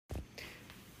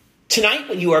Tonight,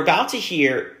 what you are about to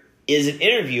hear is an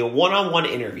interview, a one-on-one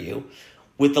interview,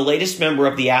 with the latest member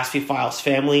of the Aspie Files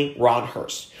family, Ron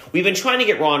Hurst. We've been trying to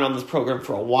get Ron on this program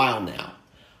for a while now.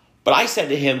 But I said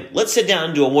to him, let's sit down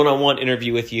and do a one-on-one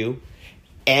interview with you.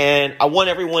 And I want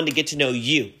everyone to get to know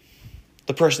you,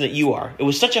 the person that you are. It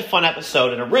was such a fun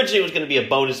episode, and originally it was going to be a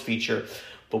bonus feature.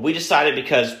 But we decided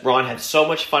because Ron had so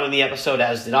much fun in the episode,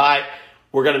 as did I,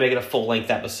 we're going to make it a full-length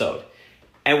episode.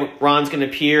 And Ron's going to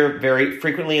appear very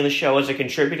frequently in the show as a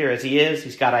contributor, as he is.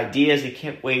 He's got ideas. He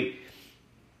can't wait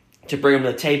to bring them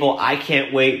to the table. I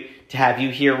can't wait to have you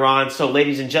here, Ron. So,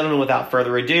 ladies and gentlemen, without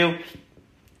further ado,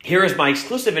 here is my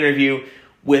exclusive interview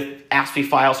with Aspie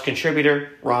Files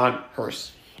contributor, Ron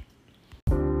Hurst.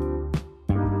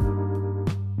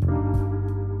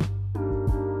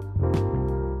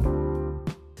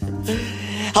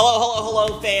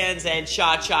 Hello, fans, and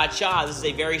cha-cha-cha. This is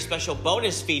a very special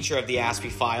bonus feature of the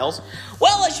Aspie Files.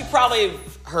 Well, as you probably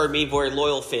have heard me, very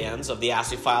loyal fans of the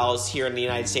Aspie Files here in the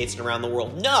United States and around the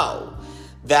world know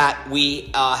that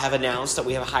we have announced that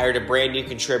we have hired a brand new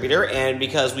contributor, and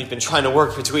because we've been trying to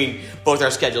work between both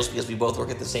our schedules because we both work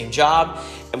at the same job,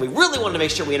 and we really wanted to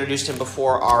make sure we introduced him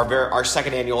before our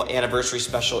second annual anniversary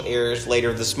special airs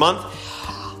later this month.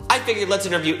 I figured let's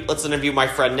interview my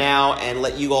friend now and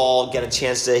let you all get a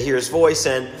chance to hear his voice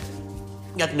and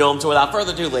get to know him. So without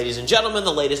further ado, ladies and gentlemen,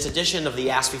 the latest edition of the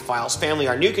Aspie Files family,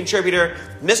 our new contributor,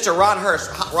 Mr. Ron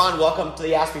Hurst. Ron, welcome to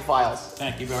the Aspie Files.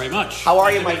 Thank you very much. How are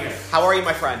you,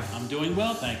 my friend? I'm doing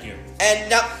well, thank you. And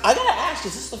now I gotta ask,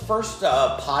 is this the first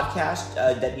podcast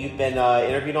that you've been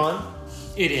interviewed on?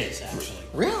 It is, actually.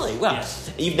 Really? Well,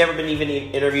 yes. You've never been even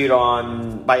interviewed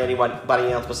on by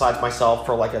anybody else besides myself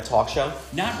for like a talk show?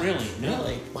 Not really, no.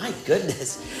 Really? My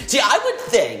goodness. See, I would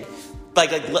think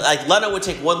like Leno would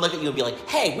take one look at you and be like,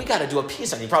 hey, we got to do a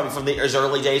piece on you. Probably from his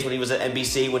early days when he was at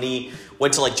NBC, when he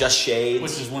went to like Just Shades.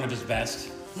 Which is one of his best.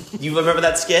 You remember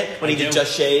that skit? When he did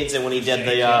Just Shades and when he did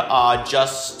Shades,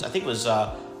 I think it was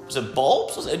it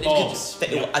Bulbs? Bulbs.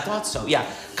 I thought so, yeah.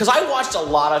 Because I watched a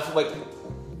lot of, like,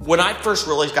 when I first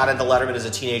really got into Letterman as a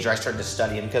teenager, I started to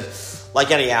study him because, like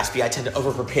any Aspie, I tend to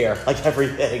over-prepare, like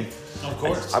everything. Of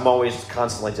course. I'm always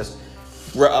constantly just,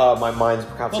 my mind's...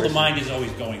 Well, the mind is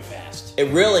always going fast.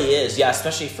 It really is, yeah,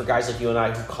 especially for guys like you and I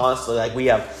who constantly, like, we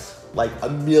have, like, a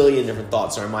million different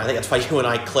thoughts in our mind. I think that's why you and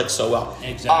I click so well.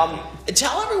 Exactly.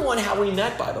 Tell everyone how we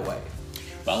met, by the way.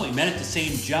 Well, we met at the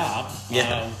same job.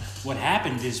 Yeah. What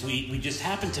happened is we just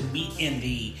happened to meet in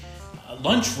the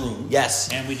lunchroom.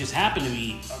 Yes. And we just happened to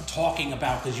be talking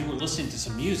about, because you were listening to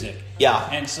some music. Yeah.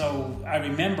 And so I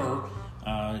remember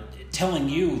telling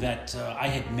you that I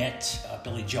had met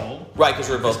Billy Joel. Right, because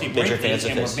we're both major fans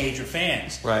of his. And his. we're major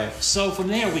fans. Right. So from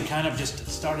there, we kind of just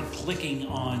started clicking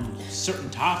on certain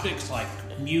topics like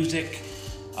music,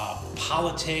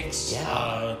 politics,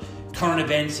 current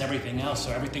events, everything else.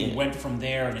 So everything went from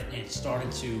there, and it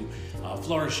started to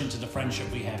flourish into the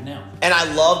friendship we have now. And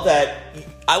I love that.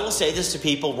 I will say this to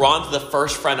people: Ron's the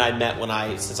first friend I met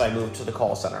since I moved to the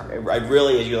call center. I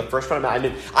really, you're the first friend I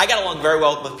met. I got along very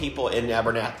well with people in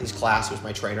Abernathy's class. He was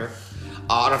my trainer.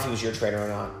 I don't know if he was your trainer or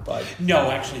not, but no,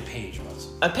 actually, Paige was.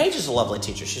 Paige is a lovely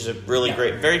teacher. She's a really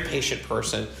great, very patient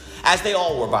person, as they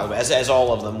all were, by the way, as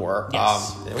all of them were.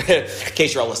 Yes. In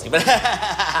case you're all listening, but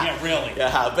yeah, really.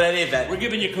 Yeah, but in any event, we're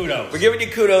giving you kudos. We're giving you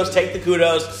kudos. Take the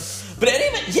kudos. But in any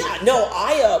event, yeah,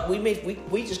 no,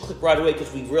 we just clicked right away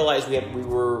because we realized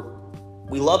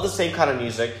we love the same kind of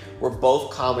music. We're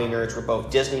both comedy nerds. We're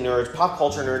both Disney nerds, pop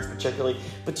culture nerds particularly.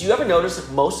 But do you ever notice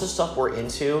that most of the stuff we're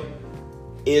into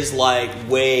is like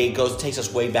takes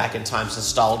us way back in time,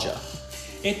 nostalgia?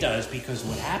 It does, because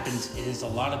what happens is a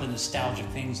lot of the nostalgic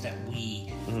things that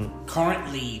we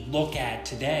currently look at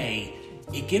today,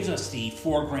 it gives us the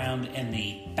foreground and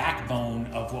the backbone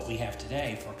of what we have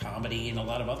today for comedy and a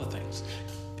lot of other things.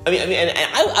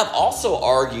 I've also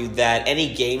argued that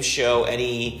any game show,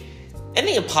 anything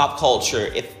in pop culture,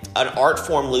 if an art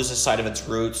form loses sight of its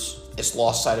roots, it's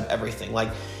lost sight of everything. Like,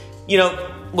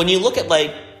 when you look at,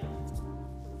 like,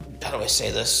 how do I say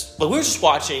this? Well, we were just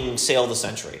watching Sale of the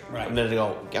Century a minute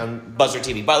ago on Buzzr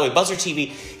TV. By the way, Buzzr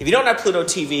TV, if you don't have Pluto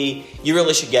TV, you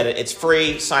really should get it. It's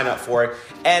free. Sign up for it.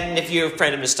 And if you're a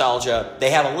friend of nostalgia,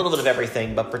 they have a little bit of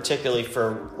everything, but particularly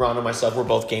for Ron and myself, we're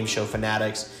both game show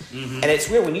fanatics. Mm-hmm. And it's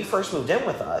weird, when you first moved in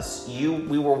with us,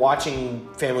 we were watching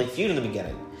Family Feud in the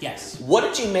beginning. Yes. What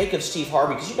did you make of Steve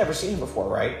Harvey? Because you've never seen him before,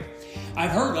 right? I've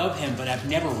heard of him, but I've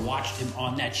never watched him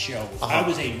on that show. I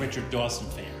was a Richard Dawson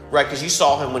fan. Right, because you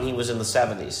saw him when he was in the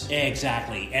 70s.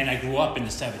 Exactly, and I grew up in the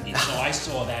 70s, so I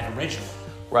saw that originally.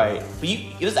 Right.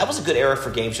 But that was a good era for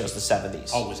game shows, the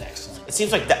 70s. Oh, it was excellent. It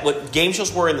seems like that what game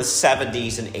shows were in the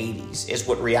 70s and 80s is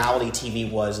what reality TV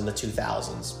was in the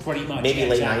 2000s. Pretty much. Maybe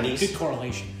late 90s. Good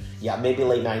correlation. Yeah, maybe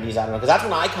late 90s, I don't know. Because that's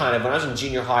when when I was in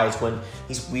junior high, is when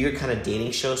these weird kind of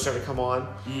dating shows started to come on.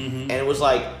 Mm-hmm. And it was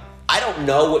like, I don't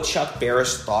know what Chuck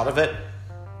Barris thought of it.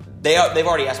 They've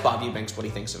already asked Bob Eubanks what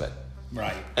he thinks of it.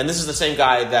 Right. And this is the same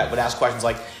guy that would ask questions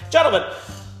like, gentlemen,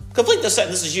 complete this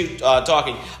sentence. This is you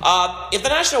talking. If the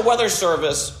National Weather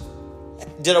Service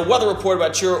did a weather report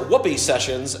about your whoopee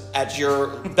sessions at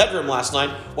your bedroom last night,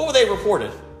 what would they have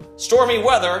reported? Stormy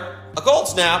weather, a cold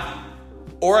snap,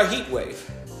 or a heat wave?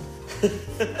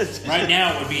 Right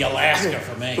now, it would be Alaska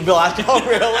for me. Alaska, oh,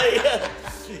 really?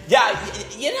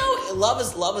 Yeah,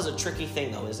 love is a tricky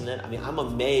thing, though, isn't it? I mean, I'm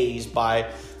amazed by,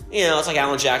 it's like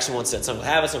Alan Jackson once said, some people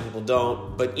have it, some people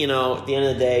don't. But, at the end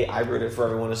of the day, I rooted for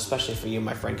everyone, especially for you,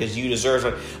 my friend, because you deserve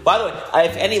it. By the way,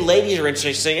 if any ladies are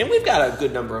interested, and we've got a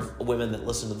good number of women that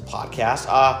listen to the podcast,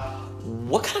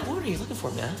 what kind of woman are you looking for,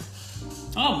 man?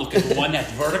 Oh, I'm looking for one that's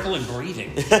vertical and breathing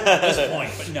at this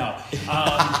point. But no.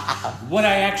 What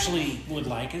I actually would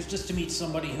like is just to meet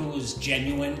somebody who is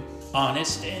genuine,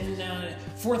 honest, and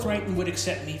forthright and would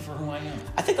accept me for who I am.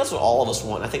 I think that's what all of us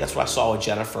want. I think that's what I saw with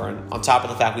Jennifer. And on top of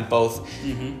the fact we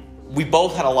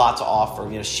both had a lot to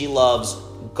offer. She loves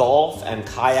golf and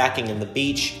kayaking and the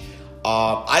beach.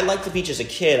 I liked the beach as a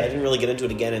kid. I didn't really get into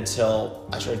it again until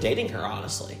I started dating her,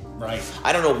 honestly. Right.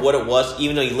 I don't know what it was.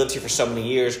 Even though you lived here for so many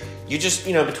years, you just,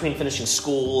 between finishing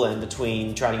school and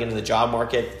between trying to get into the job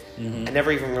market, I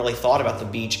never even really thought about the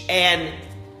beach. And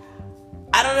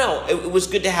I don't know. It was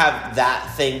good to have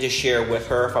that thing to share with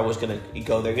her if I was going to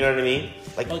go there. You know what I mean?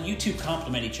 Well, you two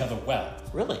complement each other well.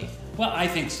 Really? Well, I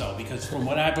think so, because from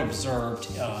what I've observed,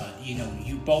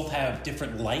 you both have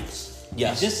different likes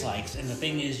and dislikes. And the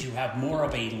thing is, you have more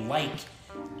of a like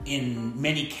in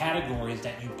many categories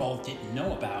that you both didn't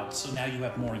know about, so now you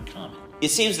have more in common. It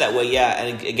seems that way, yeah.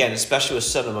 And again, especially with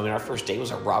cinema. I mean, our first date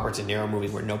was a Robert De Niro movie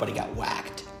where nobody got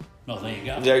whacked. Well, there you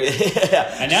go.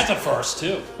 And that's a first,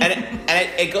 too. and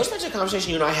it goes back to a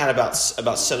conversation you and I had about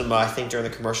cinema, I think, during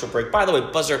the commercial break. By the way,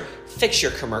 Buzzer, fix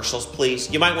your commercials,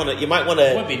 please. You might want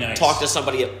to talk to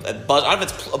somebody at Buzzer. I don't know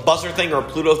if it's a Buzzer thing or a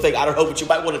Pluto thing. I don't know, but you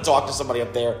might want to talk to somebody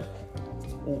up there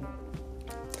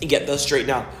and get those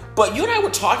straightened out. But you and I were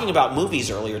talking about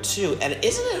movies earlier, too. And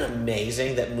isn't it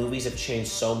amazing that movies have changed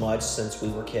so much since we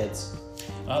were kids?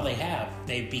 Well, they have.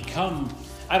 They've become,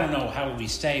 I don't know how we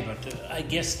say, but I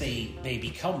guess they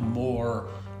become more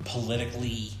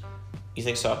politically... You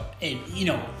think so?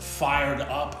 Fired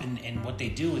up. And what they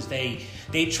do is they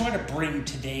try to bring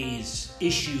today's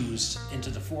issues into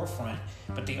the forefront,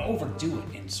 but they overdo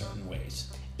it in certain ways.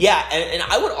 Yeah, and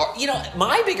I would...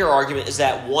 my bigger argument is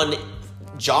that one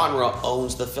genre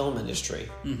owns the film industry,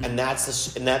 and that's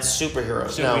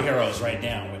superheroes. Superheroes right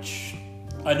now, which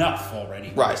enough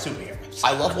already. Right, superheroes.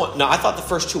 I love one. No, I thought the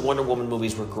first two Wonder Woman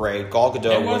movies were great. Gal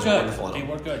Gadot was wonderful. They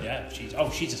were good. Yeah, she's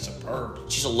a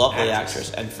superb. She's a lovely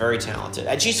actress and very talented,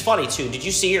 and she's funny too. Did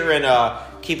you see her in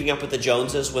Keeping Up with the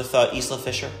Joneses with Isla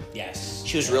Fisher? Yes,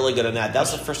 she was really good in that. That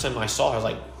was the first time I saw her. I was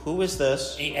like, who is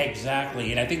this? Exactly,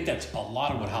 and I think that's a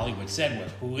lot of what Hollywood said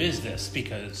was, who is this?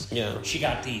 Because she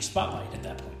got the spotlight at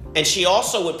that point. And she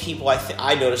also, what people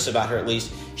I noticed about her at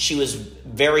least, she was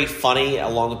very funny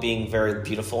along with being very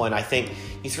beautiful. And I think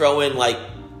you throw in like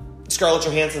Scarlett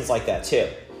Johansson's like that too.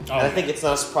 Oh, and I think it's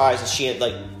not a surprise that she had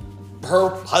her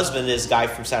husband is a guy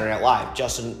from Saturday Night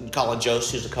Live, Colin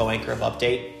Jost, who's the co-anchor of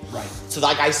Update. Right. So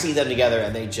I see them together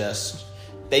and they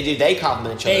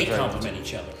complement each other. They complement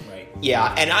each other, right?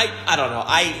 Yeah, and I don't know.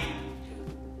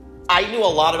 I knew a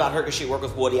lot about her because she worked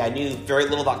with Woody. I knew very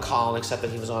little about Colin except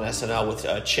that he was on SNL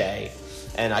with Che.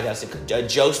 And I gotta say,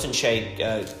 Jost and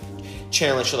Che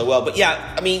channel each other well. But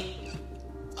yeah, I mean,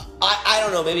 I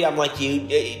don't know. Maybe I'm like you.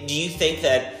 Do you think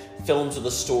that films with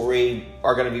a story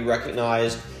are going to be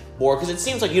recognized more? Because it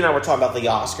seems like you and I were talking about the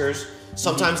Oscars.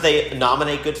 Sometimes they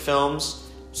nominate good films.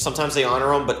 Sometimes they honor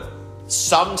them. But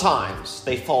sometimes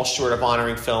they fall short of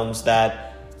honoring films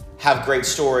that have great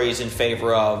stories in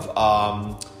favor of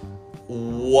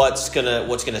what's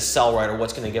gonna sell right or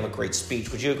what's gonna give a great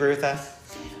speech. Would you agree with that?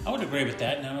 I would agree with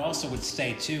that, and I also would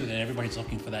say too that everybody's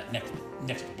looking for that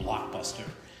next blockbuster.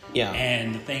 Yeah.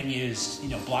 And the thing is,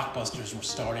 blockbusters were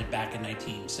started back in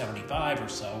 1975 or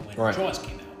so when Jaws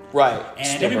came out. Right.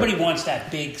 And everybody wants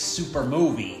that big super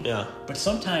movie. Yeah. But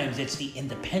sometimes it's the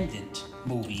independent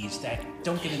movies that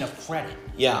don't get enough credit.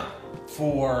 Yeah.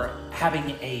 For having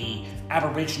a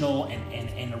aboriginal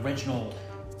and original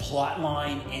plot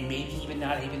line, and maybe even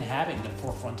not even having the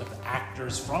forefront of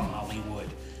actors from Hollywood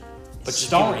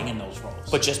starring in those roles.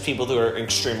 But just people who are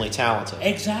extremely talented.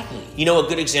 Exactly. You know, a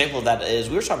good example of that is,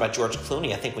 we were talking about George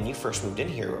Clooney, I think, when you first moved in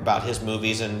here, about his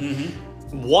movies, and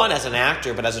one as an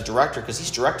actor, but as a director, because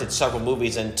he's directed several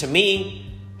movies, and to me,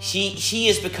 he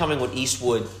is becoming what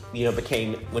Eastwood,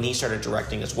 became when he started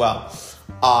directing as well.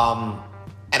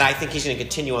 And I think he's going to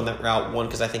continue on that route, one,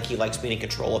 because I think he likes being in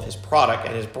control of his product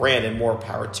and his brand, and more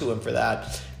power to him for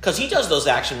that. Because he does those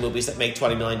action movies that make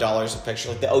 $20 million a picture,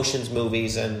 like the Ocean's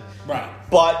movies. Right.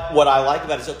 But what I like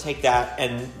about it is he'll take that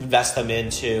and invest them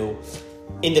into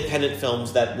independent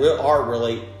films that are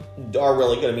really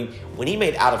good. I mean, when he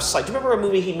made Out of Sight, do you remember a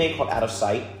movie he made called Out of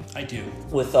Sight? I do.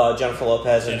 With Jennifer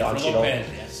Lopez and Don Cheadle.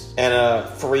 Yes. And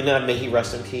Farina, may he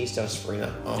rest in peace, Dennis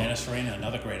Farina. Dennis Farina,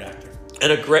 another great actor.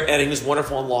 And he was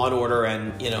wonderful in Law and Order,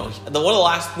 and one of the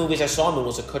last movies I saw him in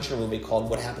was a Kutcher movie called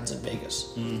What Happens in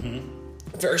Vegas.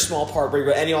 Very small part,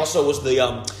 and he also was the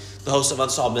host of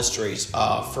Unsolved Mysteries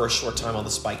for a short time on the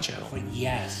Spike Channel.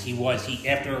 Yes, he was.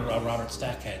 After Robert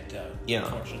Stack had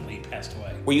unfortunately passed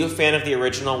away. Were you a fan of the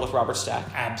original with Robert Stack?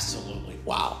 Absolutely.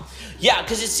 Wow. Yeah,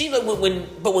 because it seemed like when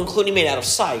Clooney made Out of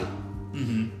Sight,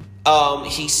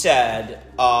 he said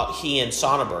he and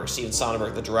Steven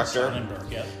Soderbergh, the director.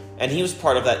 Soderbergh, yeah. And he was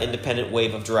part of that independent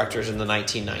wave of directors in the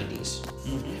 1990s.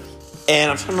 And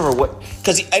I'm trying to remember what...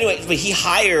 But he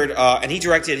hired... and he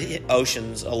directed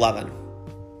Ocean's 11.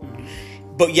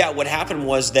 But yeah, what happened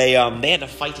was they had to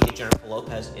fight to get Jennifer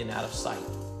Lopez in Out of Sight.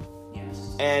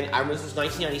 Yes. And I remember this was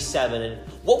 1997. And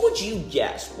what would you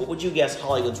guess? What would you guess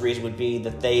Hollywood's reason would be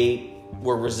that they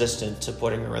were resistant to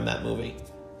putting her in that movie?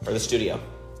 Or the studio?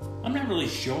 I'm not really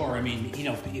sure. I mean,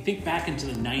 if you think back into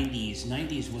the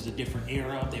 90s was a different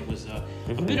era. There was a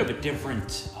bit of a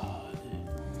different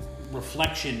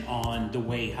reflection on the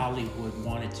way Hollywood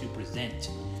wanted to present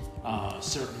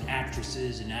certain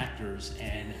actresses and actors.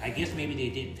 And I guess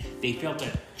maybe they felt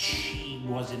that she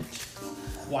wasn't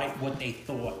quite what they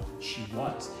thought she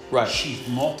was. Right. She's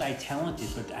multi-talented,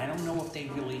 but I don't know if they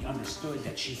really understood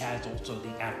that she has also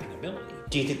the acting ability.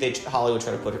 Do you think Hollywood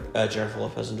tried to put Jennifer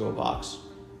Lopez into a box?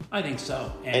 I think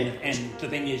so, and the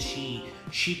thing is,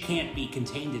 she can't be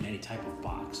contained in any type of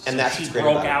box. And so that's she great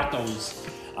broke about out those.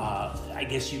 I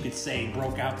guess you could say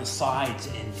broke out the sides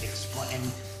and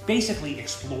basically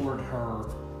explored her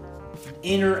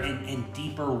inner and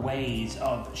deeper ways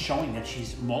of showing that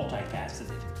she's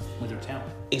multifaceted with her talent.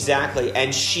 Exactly,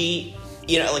 and she.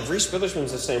 Like Reese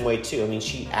Witherspoon's the same way too. I mean,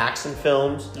 she acts in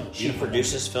films, she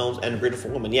produces films, and Beautiful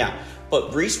Woman, yeah.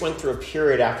 But Reese went through a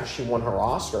period after she won her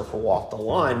Oscar for Walk the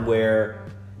Line where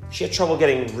she had trouble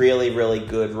getting really, really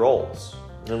good roles.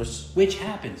 Which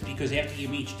happens because after you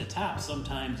reach the top,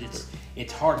 sometimes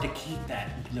it's hard to keep that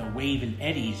wave and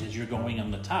eddies as you're going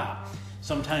on the top.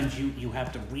 Sometimes you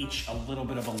have to reach a little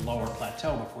bit of a lower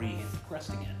plateau before you hit the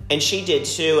crest again. And she did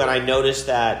too, and I noticed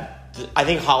that. I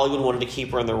think Hollywood wanted to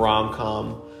keep her in the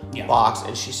rom-com box,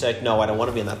 and she said, no, I don't want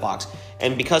to be in that box.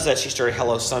 And because of that, she started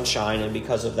Hello Sunshine, and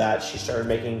because of that, she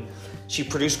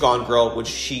produced Gone Girl, which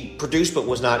she produced but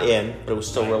was not in, but it was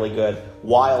still really good.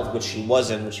 Wild, which she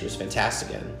was in, which she was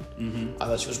fantastic in. I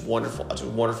thought she was wonderful. She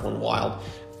was wonderful in Wild.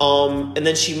 And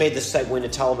then she made the segue into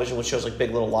television with shows like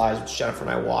Big Little Lies, which Jennifer and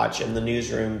I watch, and The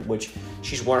Newsroom, which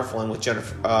she's wonderful in with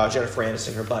Jennifer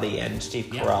Aniston, her buddy, and Steve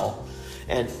Carell.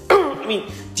 And I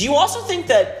mean, do you also think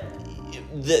that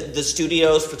the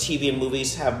studios for TV and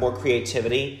movies have more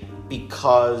creativity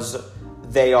because of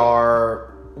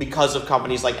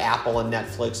companies like Apple and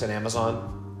Netflix and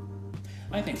Amazon?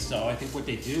 I think so. I think what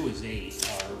they do is they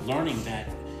are learning that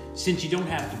since you don't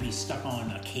have to be stuck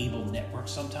on a cable network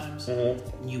sometimes,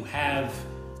 you have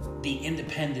the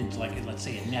independent, like let's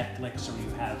say a Netflix, or you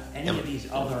have any of these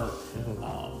other,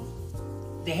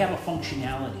 they have a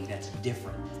functionality that's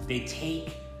different. They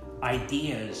take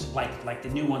ideas like the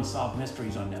new Unsolved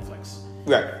Mysteries on Netflix.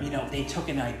 Right. They took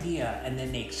an idea and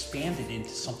then they expanded it into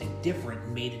something different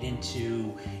and made it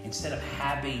into, instead of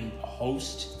having a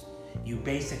host, you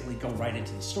basically go right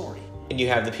into the story. And you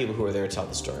have the people who are there to tell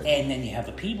the story. And then you have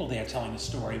the people there telling the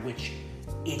story, which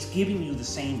it's giving you the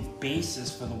same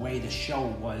basis for the way the show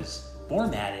was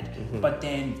formatted, but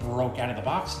then broke out of the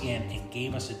box again and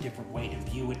gave us a different way to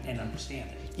view it and understand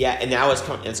it. Yeah, and now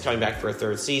it's coming back for a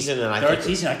third season. And I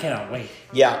cannot wait.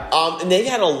 Yeah, and they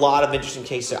had a lot of interesting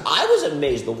cases. I was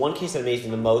amazed. The one case that amazed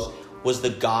me the most was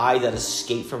the guy that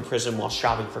escaped from prison while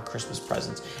shopping for Christmas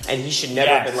presents. And he should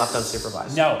never have been left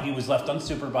unsupervised. No, he was left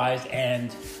unsupervised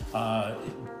and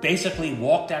basically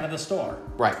walked out of the store.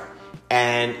 Right.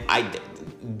 And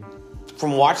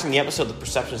from watching the episode, the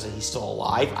perception is that he's still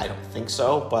alive. I don't think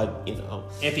so, but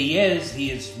if he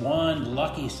is one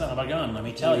lucky son of a gun. Let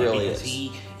me tell you, really because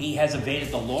is. he has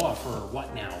evaded the law for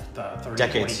what now? 30,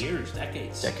 Decades. 40 years,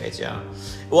 decades. Decades, yeah.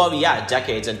 Well, yeah,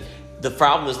 decades. And the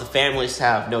problem is the families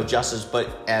have no justice. But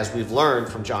as we've learned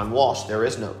from John Walsh, there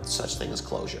is no such thing as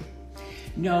closure.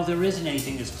 No, there isn't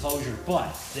anything as closure,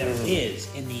 but there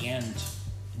is. In the end,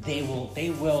 they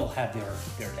will have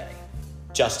their day.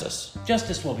 Justice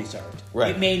will be served.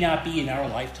 Right. It may not be in our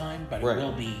lifetime, but it Right.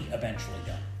 will be eventually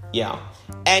done. Yeah.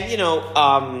 And,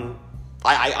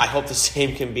 I hope the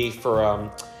same can be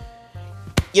for,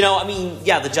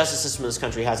 the justice system in this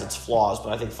country has its flaws,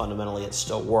 but I think fundamentally it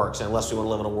still works. And unless we want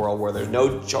to live in a world where there's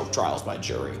no trials by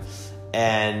jury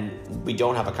and we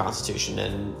don't have a constitution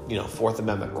and, Fourth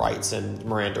Amendment rights and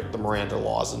the Miranda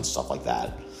laws and stuff like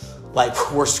that, like,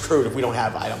 we're screwed if we don't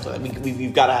have items like that.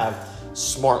 We've got to have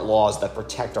smart laws that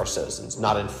protect our citizens,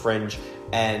 not infringe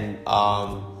and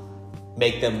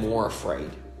make them more afraid.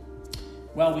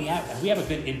 Well, we have a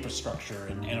good infrastructure,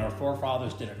 and our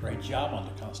forefathers did a great job on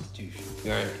the Constitution.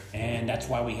 Right. And that's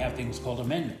why we have things called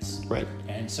amendments. Right.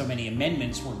 And so many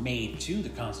amendments were made to the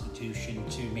Constitution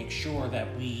to make sure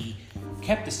that we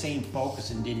kept the same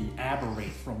focus and didn't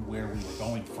aberrate from where we were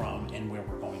going from and where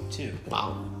we're going to.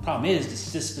 Wow. Problem is,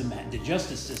 the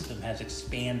justice system has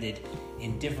expanded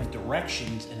in different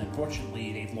directions, and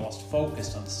unfortunately, they've lost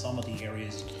focus on some of the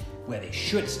areas where they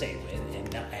should stay with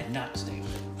and not stay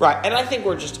with. Right, and I think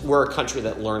we're a country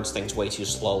that learns things way too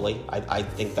slowly. I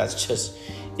think that's just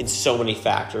in so many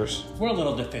factors. We're a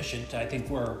little deficient. I think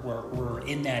we're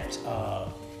in that.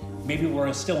 Maybe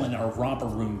we're still in our romper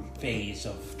room phase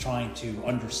of trying to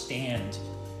understand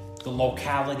the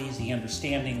localities, the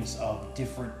understandings of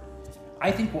different.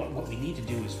 I think what we need to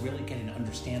do is really get an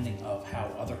understanding of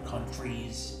how other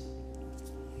countries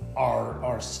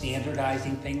are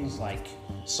standardizing things like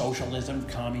socialism,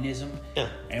 communism, yeah.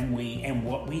 And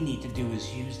what we need to do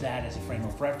is use that as a frame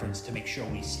of reference to make sure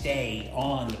we stay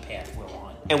on the path we're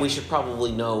on. And we should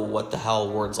probably know what the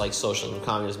hell words like socialism and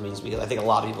communism means, because I think a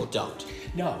lot of people don't.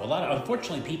 No,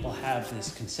 unfortunately, people have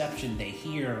this conception. They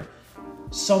hear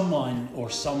someone or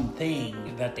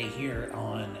something that they hear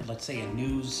on, let's say, a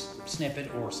news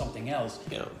snippet or something else,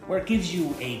 yeah. where it gives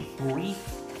you a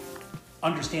brief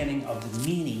understanding of the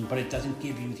meaning, but it doesn't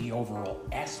give you the overall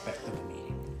aspect of the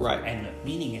meaning. Right. And the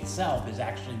meaning itself is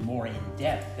actually more in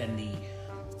depth than the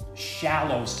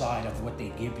shallow side of what they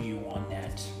give you on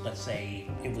that. Let's say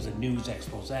it was a news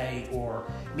expose,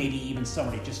 or maybe even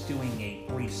somebody just doing a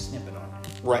brief snippet on it.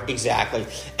 Right, exactly.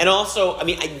 And also,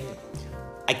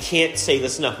 I can't say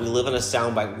this enough. We live in a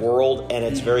soundbite world, and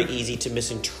it's very easy to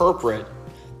misinterpret.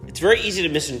 It's very easy to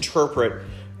misinterpret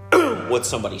what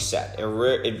somebody said. It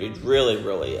really,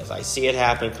 really is. I see it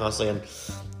happen constantly, and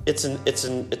it's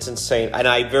insane. And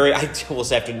I will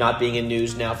say, after not being in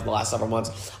news now for the last several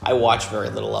months, I watch very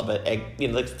little of it.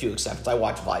 Like a few exceptions. I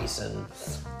watch Vice, and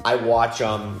I watch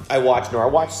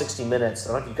 60 Minutes.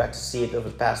 I don't know if you got to see it over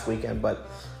the past weekend, but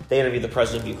they interviewed the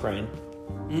president of Ukraine.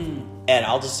 And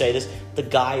I'll just say this: the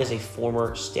guy is a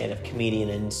former stand-up comedian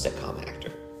and sitcom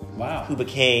actor. Wow. Who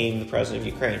became the president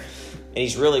of Ukraine. And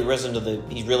he's really risen to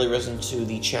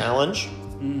the challenge,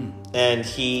 and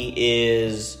he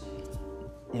is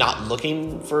not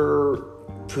looking for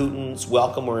Putin's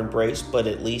welcome or embrace, but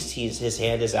at least his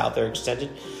hand is out there extended.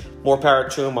 More power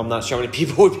to him. I'm not sure how many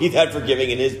people would be that forgiving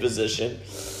in his position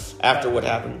after what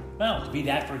happened. Well, to be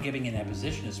that forgiving in that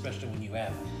position, especially when you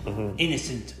have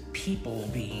innocent people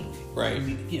being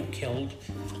killed,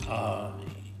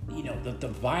 the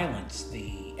violence,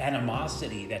 the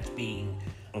animosity that's being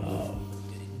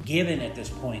given at this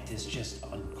point is just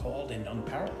uncalled and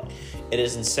unparalleled. It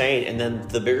is insane. And then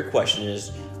the bigger question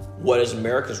is, what is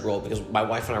America's role? Because my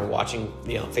wife and I were watching,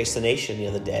 Face the Nation the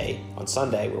other day on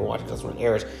Sunday. We were watching, that's when it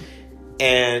airs,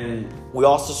 and we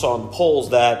also saw in the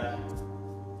polls that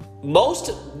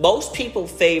most people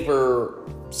favor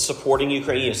supporting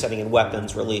Ukraine, sending in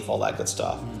weapons, relief, all that good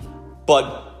stuff.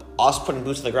 But us putting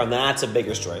boots on the ground, that's a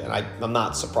bigger story, and I'm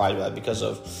not surprised by that because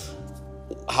of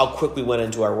how quick we went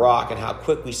into Iraq and how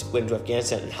quick we went into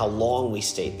Afghanistan and how long we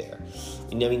stayed there.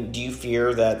 Do you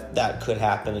fear that could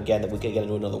happen again, that we could get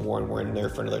into another war and we're in there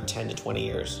for another 10 to 20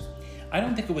 years? I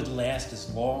don't think it would last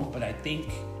as long, but I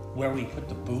think where we put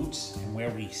the boots and where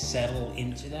we settle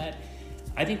into that,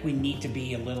 I think we need to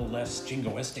be a little less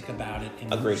jingoistic about it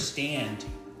and understand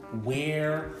what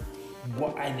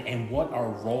our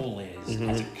role is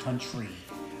as a country,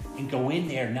 and go in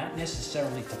there not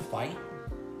necessarily to fight,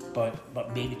 but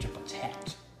maybe to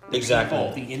protect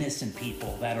the innocent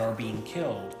people that are being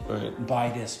killed by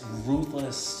this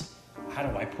ruthless, how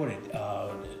do I put it,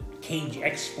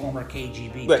 ex-former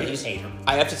KGB But dictator.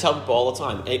 I have to tell people all the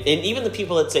time, and even the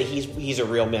people that say he's a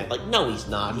real man, like, no, he's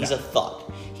not. He's a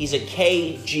thug. He's a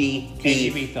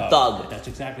KGB thug. That's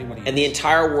exactly what he is. And the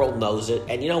entire world knows it.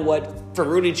 And you know what? For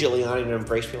Rudy Giuliani to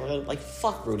embrace people, like,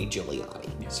 fuck Rudy Giuliani.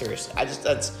 Yeah. Seriously.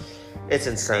 It's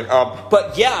insane.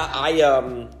 But yeah,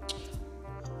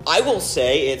 I will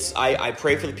say I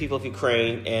pray for the people of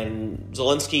Ukraine, and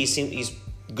Zelensky he's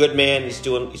a good man. He's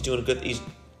doing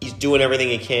everything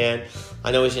he can.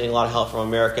 I know he's getting a lot of help from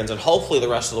Americans and hopefully the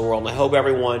rest of the world. And I hope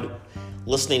everyone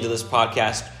listening to this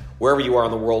podcast, wherever you are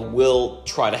in the world, will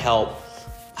try to help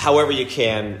however you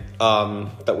can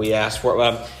that we ask for.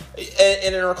 And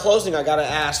in our closing, I got to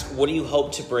ask, what do you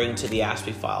hope to bring to the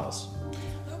Aspie Files?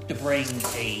 I hope to bring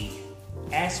a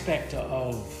aspect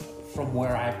of from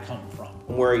where I've come from.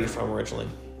 Where are you from originally?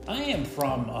 I am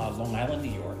from Long Island,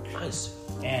 New York. Nice.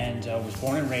 And was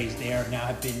born and raised there. Now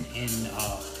I've been in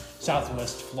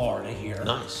Southwest Florida here.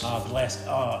 Nice. The last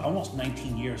almost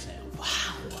 19 years now.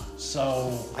 Wow.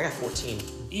 So I got 14.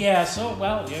 Yeah. So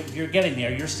well, you're getting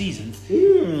there. You're seasoned.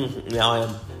 Now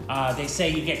I am. They say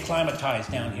you get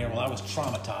climatized down here. Well, I was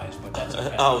traumatized, but that's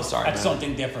okay. Oh, sorry. That's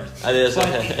something different. That is.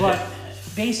 But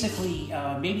basically,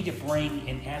 maybe to bring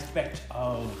an aspect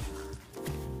of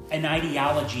an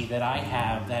ideology that I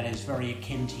have that is very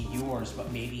akin to yours,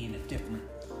 but maybe in a different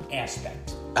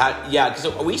aspect. Yeah,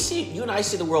 because you and I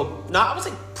see the world, I would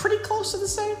say pretty close to the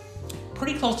same.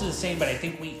 Pretty close to the same, but I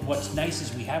think what's nice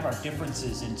is we have our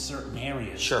differences in certain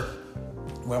areas. Sure.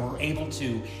 Where we're able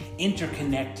to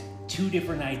interconnect two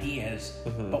different ideas,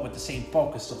 but with the same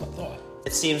focus of the thought.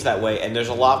 It seems that way, and there's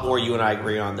a lot more you and I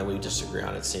agree on than we disagree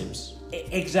on, it seems.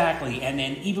 Exactly, and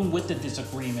then even with the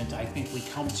disagreement, I think we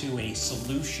come to a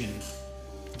solution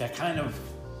that kind of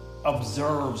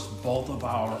observes both of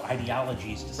our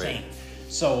ideologies the same.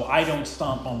 So I don't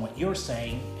stomp on what you're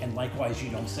saying, and likewise you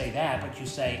don't say that, but you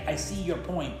say, I see your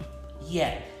point,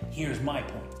 yet here's my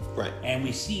point. Right. And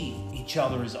we see each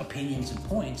other's opinions and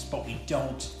points, but we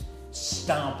don't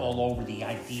stomp all over the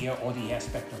idea or the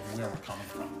aspect of where we're coming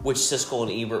from. Which Siskel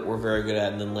and Ebert were very good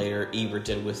at, and then later Ebert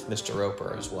did with Mr.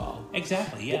 Roper as well.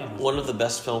 Exactly, yeah. One of the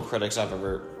best film critics I've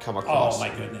ever come across. Oh my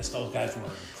goodness, those guys were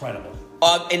incredible.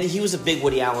 And he was a big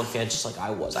Woody Allen fan, just like I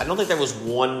was. I don't think there was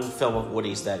one film of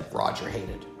Woody's that Roger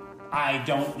hated. I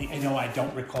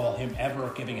don't recall him ever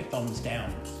giving a thumbs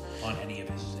down on any of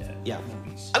his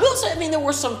movies. I will say, there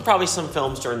were probably some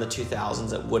films during the 2000s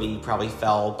that Woody probably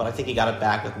fell, but I think he got it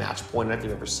back with Match Point. I don't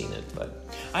think I've ever seen it, but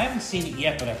I haven't seen it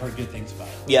yet, but I've heard good things about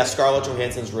it. Yeah, Scarlett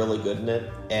Johansson's really good in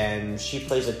it, and she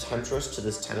plays a temptress to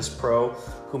this tennis pro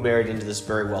who married into this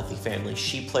very wealthy family.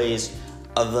 She plays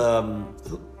a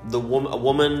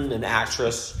woman, an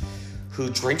actress who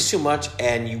drinks too much,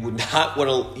 and you would not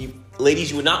want to.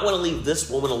 Ladies, you would not want to leave this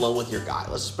woman alone with your guy.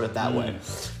 Let's just put it that way.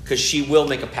 Because she will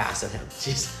make a pass at him.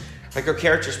 She's like, her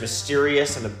character's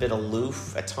mysterious and a bit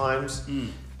aloof at times.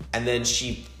 And then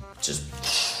she just...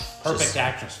 Perfect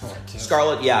actress for it, too.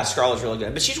 Scarlett's really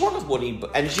good. But she's worked with Woody,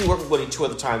 and she worked with Woody 2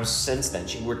 other times since then.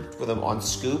 She worked with him on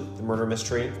Scoop, the murder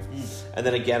mystery. And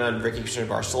then again on Ricky Cristina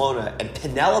Barcelona. And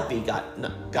Penelope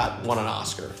won an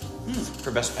Oscar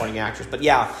for Best Supporting Actress. But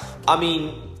yeah,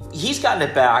 he's gotten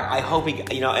it back. I hope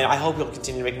and I hope he'll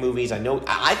continue to make movies. I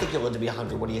think he'll live to be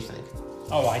 100. What do you think?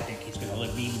 Oh, I think he's going to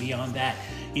live even beyond that.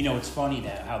 It's funny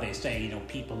how they say,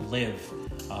 people live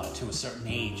to a certain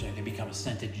age and they become a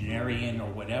centenarian or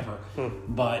whatever.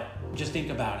 But just think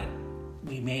about it.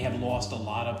 We may have lost a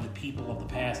lot of the people of the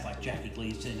past, like Jackie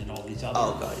Gleason and all these others.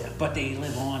 Oh God, yeah. But they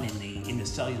live on in the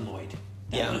celluloid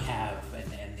that we have,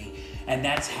 and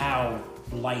that's how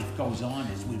life goes on.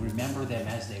 Is we remember them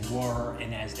as they were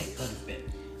and as they could have been.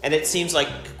 And it seems like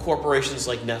corporations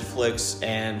like Netflix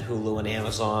and Hulu and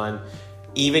Amazon,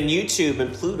 even YouTube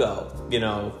and Pluto,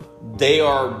 they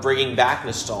are bringing back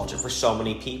nostalgia for so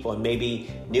many people, and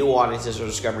maybe new audiences are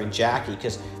discovering Jackie.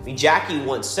 Because Jackie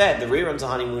once said the reruns of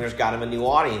Honeymooners got him a new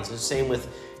audience. The same with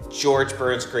George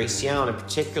Burns' Grace Young, and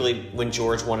particularly when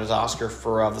George won his Oscar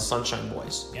for The Sunshine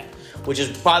Boys. Yeah. Which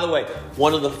is, by the way,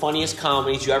 one of the funniest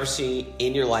comedies you ever see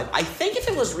in your life. I think if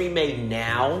it was remade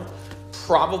now,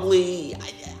 probably,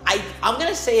 I'm going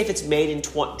to say if it's made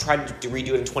tried to redo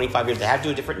it in 25 years, they have to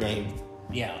do a different name.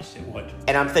 Yes, it would.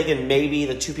 And I'm thinking maybe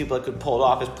the two people that could pull it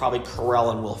off is probably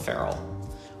Carell and Will Ferrell.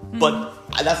 But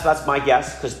that's my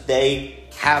guess, because they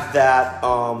have that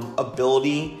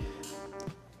ability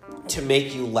to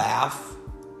make you laugh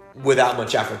without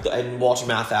much effort. And Walter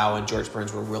Matthau and George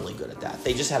Burns were really good at that.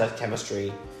 They just had a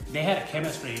chemistry. They had a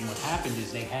chemistry, and what happened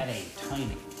is they had a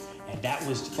timing. And that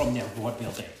was from their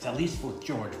vaudeville days, at least with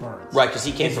George Burns. Right, because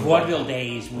he came his from vaudeville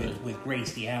days with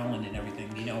Gracie Allen and everything,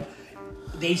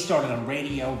 They started on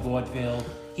radio, vaudeville.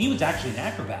 He was actually an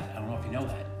acrobat. I don't know if you know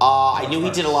that. I knew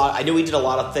he did a lot. I knew he did a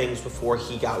lot of things before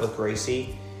he got with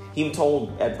Gracie. He even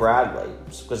told Ed Bradley,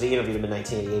 because he interviewed him in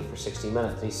 1988 for 60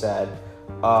 Minutes. He said,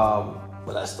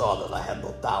 when I started, I had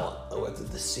no talent. I went through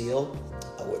the seal.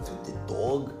 I went through the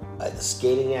dog. I had the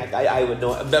skating act. I would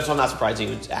know. That's why I'm not surprised he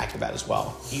was acrobat as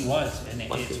well. He was, and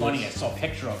it's funny. I saw a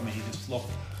picture of him, and he just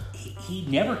looked. He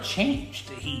never changed.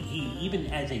 He even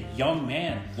as a young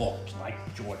man looked like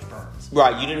George Burns.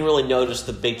 Right. You didn't really notice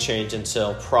the big change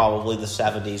until probably the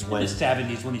 70s when... In the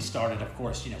 70s when he started, of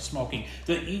course, smoking.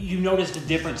 You noticed the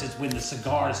differences when the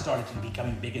cigars started to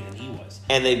becoming bigger than he was.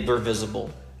 And they were visible.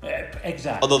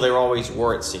 Exactly. Although they always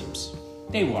were, it seems.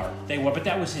 They were, but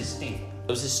that was his staple. It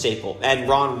was his staple. And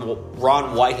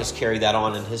Ron White has carried that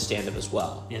on in his stand-up as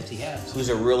well. Yes, he has. Who's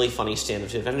a really funny stand-up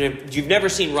too. If you've never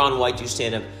seen Ron White do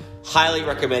stand-up, highly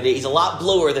recommend it. He's a lot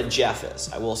bluer than Jeff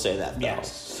is. I will say that, though.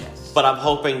 Yes. But I'm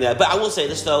hoping that... But I will say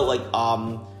this, though.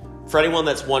 For anyone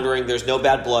that's wondering, there's no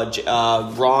bad blood.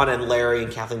 Ron and Larry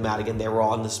and Kathleen Madigan, they were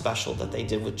on the special that they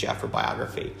did with Jeff for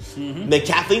Biography. Mm-hmm. And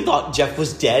Kathleen thought Jeff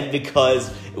was dead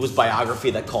because it was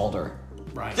Biography that called her.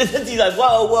 Right. He's like,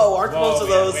 whoa, aren't most of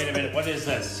those... Wait a minute, what is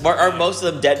this? Aren't most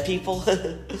of them dead people?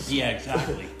 Yeah,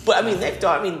 exactly. But, I mean,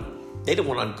 they did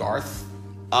one on Garth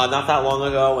not that long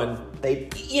ago, and they,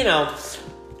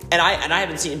 and I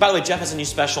haven't seen... By the way, Jeff has a new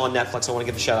special on Netflix. I want to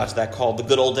give a shout-out to that called The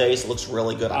Good Old Days. It looks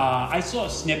really good. I saw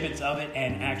snippets of it,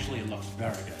 and actually it looks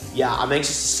very good. Yeah, I'm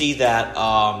anxious to see that.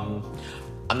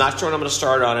 I'm not sure when I'm going to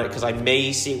start on it, because I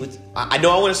may see it with... I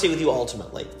know I want to see it with you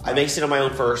ultimately. I may see it on my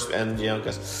own first, and,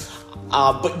 because...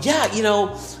 but yeah,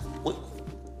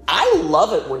 I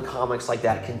love it when comics like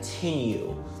that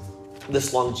continue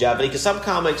this longevity, because some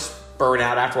comics burn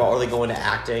out after a while, or they go into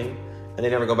acting and they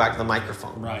never go back to the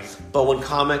microphone. Right. But when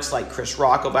comics like Chris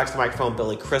Rock go back to the microphone,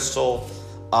 Billy Crystal,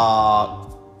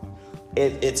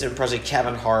 it's impressive.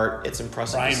 Kevin Hart, it's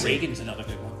impressive. Brian Regan's another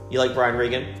good one. You like Brian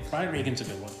Regan? Brian Regan's a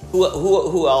good one.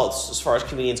 Who else, as far as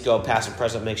comedians go, past and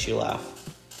present, makes you laugh?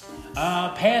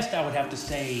 Past, I would have to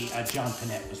say John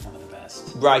Panette was one of the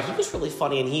best. Right, he was really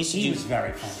funny, and he was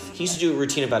very funny. He used to do a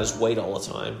routine about his weight all the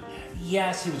time.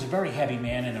 Yes, he was a very heavy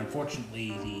man, and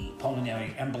unfortunately, the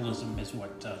pulmonary embolism is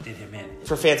what did him in.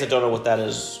 For fans that don't know what that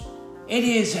is, it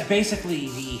is basically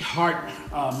the heart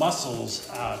muscles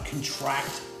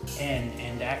contract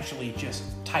and actually just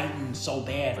tighten so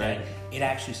bad that it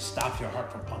actually stops your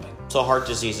heart from pumping. So heart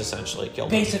disease essentially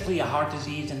killed him. Basically a heart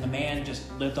disease, and the man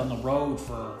just lived on the road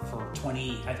for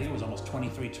 20, I think it was almost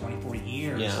 23, 24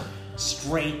 years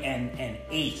straight and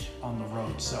ate on the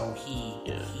road. So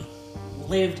he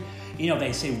lived,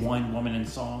 they say wine, woman, and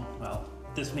song. Well,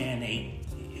 this man ate.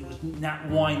 It was not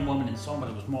wine, woman, and song, but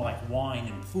it was more like wine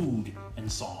and food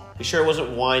and song. You sure it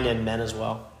wasn't wine and men as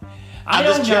well? I'm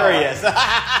just curious.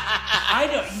 I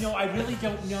don't. I really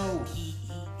don't know.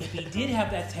 If he did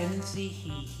have that tendency,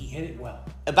 he hit it well.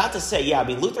 About to say,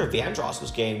 Luther Vandross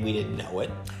was gay and we didn't know it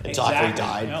until after he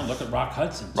died. Look at Rock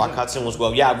Hudson. Rock Hudson was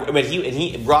Rock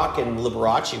and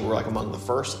Liberace were like among the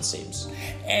first, it seems.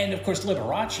 And of course,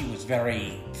 Liberace was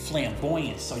very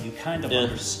flamboyant, so you kind of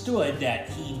understood that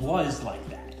he was like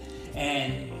that.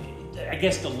 And I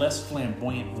guess the less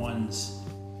flamboyant ones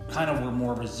kind of were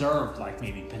more reserved, like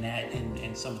maybe Panette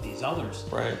and some of these others.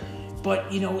 Right.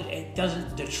 But, it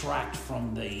doesn't detract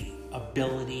from the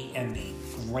ability and the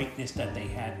greatness that they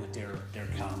had with their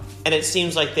comedy. And it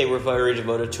seems like they were very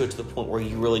devoted to it to the point where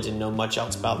you really didn't know much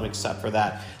else about them except for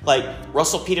that. Like,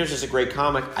 Russell Peters is a great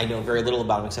comic. I know very little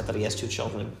about him except that he has 2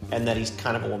 children and that he's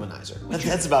kind of a womanizer.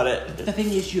 That's about it. The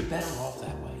thing is, you're better off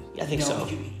that way. Yeah, I think so.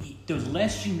 The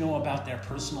less you know about their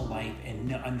personal life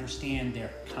and understand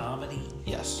their comedy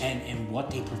and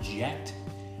what they project,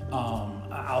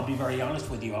 I'll be very honest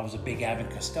with you. I was a big Abbott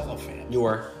Costello fan. You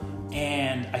were?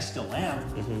 And I still am.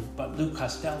 Mm-hmm. But Lou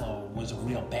Costello was a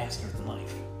real bastard in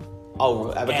life.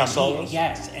 Oh, Abbott Costello?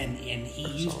 Yes, and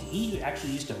he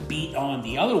actually used to beat on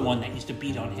the other one that used to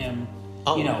beat on him,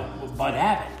 Bud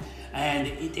Abbott. And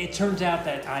it turns out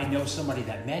that I know somebody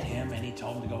that met him, and he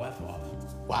told him to go F off.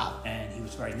 Wow. And he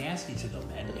was very nasty to them,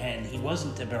 and he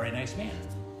wasn't a very nice man.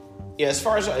 Yeah, as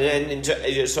far as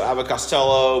so Abbott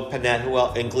Costello, Panette,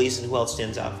 and Gleason, who else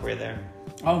stands out for you there?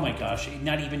 Oh my gosh,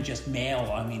 not even just male.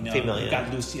 I mean, female. You've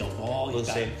got Lucille Ball. You've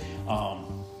got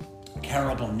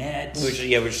Carol Burnett. We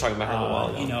were just talking about her a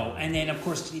while ago. And then of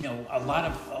course, a lot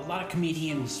of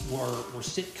comedians were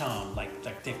sitcom like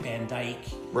Dick Van Dyke.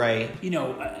 Right.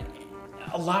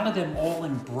 A lot of them all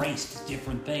embraced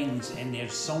different things, and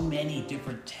there's so many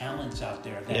different talents out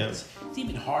there that it's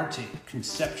even hard to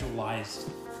conceptualize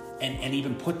and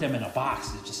even put them in a box.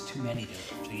 There's just too many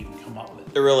to even come up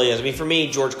with. It really is. I mean, for me,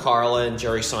 George Carlin,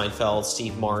 Jerry Seinfeld,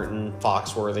 Steve Martin,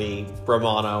 Foxworthy,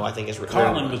 Romano, I think is...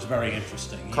 Carlin was very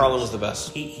interesting. Carlin was the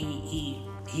best.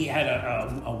 He had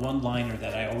a one-liner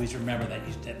that I always remember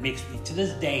that makes me, to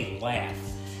this day, laugh.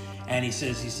 And he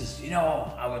says, you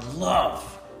know, I would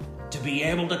love to be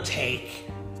able to take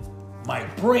my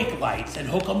brake lights and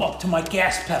hook them up to my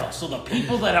gas pedal so the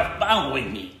people that are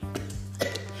following me,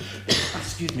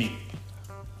 excuse me,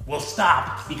 will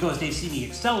stop because they see me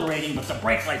accelerating, but the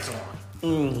brake lights are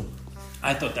on.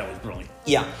 I thought that was brilliant.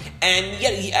 Yeah, and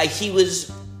he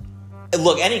was...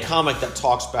 Look, any comic that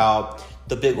talks about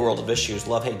the big world of issues,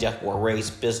 love, hate, death, war, race,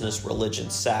 business, religion,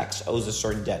 sex, owes a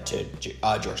certain debt to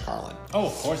George Carlin. Oh,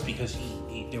 of course, because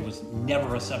there was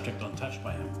never a subject untouched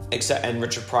by him. And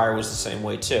Richard Pryor was the same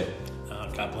way, too.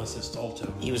 God bless his soul,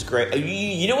 too. He was great.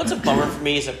 You know what's a bummer for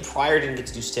me is that Pryor didn't get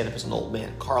to do stand-up as an old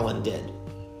man. Carlin did.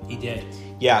 He did.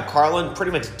 Yeah, Carlin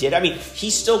pretty much did. I mean, he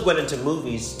still went into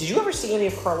movies. Did you ever see any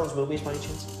of Carlin's movies by any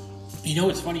chance? You know,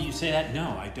 it's funny you say that. No,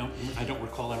 I don't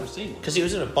recall ever seeing one. Because he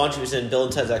was in a bunch. He was in Bill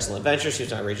and Ted's Excellent Adventures. He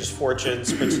was in Outrageous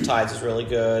Fortunes. Prince of Tides is really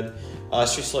good.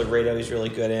 Streets of Radio he's really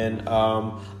good in.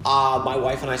 My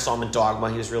wife and I saw him in Dogma.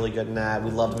 He was really good in that.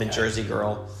 We loved him in Jersey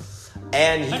Girl.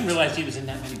 And I didn't realize he was in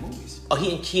that many movies. Oh,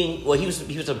 he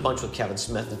was a bunch with Kevin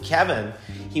Smith. And Kevin,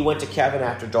 he went to Kevin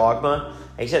after Dogma.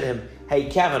 And he said to him, "Hey,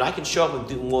 Kevin, I can show up and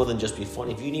do more than just be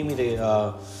funny. If you need me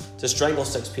to strangle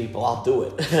 6 people, I'll do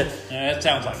it." Yeah, that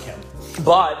sounds like him.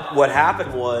 But what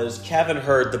happened was Kevin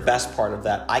heard the best part of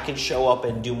that. I can show up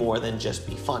and do more than just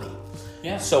be funny.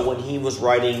 Yeah. So when he was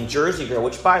writing Jersey Girl,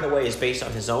 which by the way is based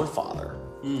on his own father,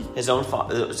 his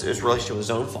relationship with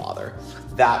his own father,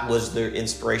 that was the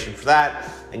inspiration for that.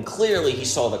 And clearly he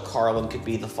saw that Carlin could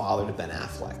be the father to Ben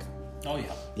Affleck. Oh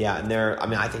yeah. Yeah, and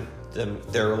I think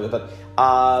they're really good. But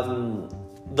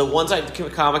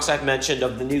the comics I've mentioned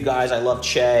of the new guys, I love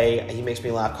Che. He makes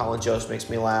me laugh. Colin Jost makes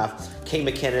me laugh. Kay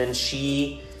McKinnon,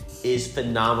 she is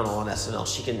phenomenal on SNL.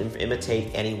 She can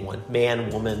imitate anyone. Man,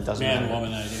 woman, doesn't matter. Man,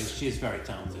 woman, she's very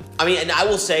talented. I mean, and I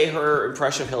will say her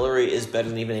impression of Hillary is better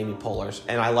than even Amy Poehler's.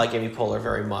 And I like Amy Poehler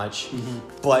very much. Mm-hmm.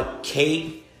 But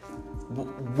Kate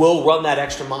will run that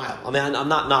extra mile. I mean, I'm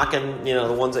not knocking,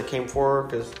 the ones that came for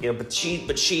her, but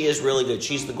she is really good.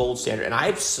 She's the gold standard. And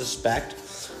I suspect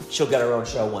she'll get her own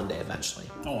show one day eventually.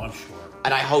 Oh, I'm sure.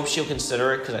 And I hope she'll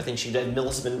consider it because I think she did.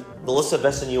 Melissa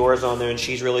Villaseñor is on there, and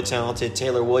she's really talented.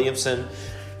 Taylor Williamson,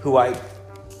 who I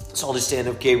saw the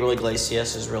stand-up, Gabriel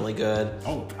Iglesias is really good.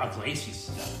 Oh,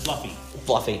 Iglesias,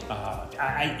 Fluffy.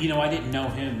 I didn't know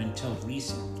him until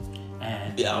recent,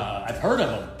 and I've heard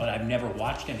of him, but I've never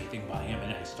watched anything by him.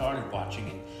 And I started watching,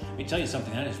 and let me tell you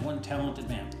something. That is one talented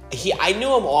man. I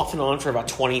knew him off and on for about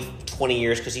 20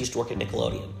 years because he used to work at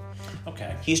Nickelodeon.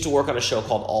 Okay. He used to work on a show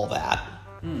called All That,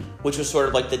 which was sort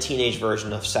of like the teenage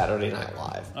version of Saturday Night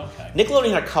Live. Okay.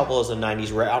 Nickelodeon had a couple in the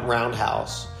 90s,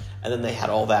 Roundhouse, and then they had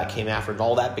All That came after, and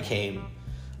All That became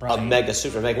a mega,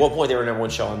 super mega. At one point, they were number one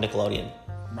show on Nickelodeon.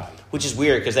 Right. Which is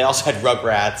weird, because they also had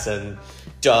Rugrats and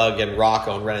Doug and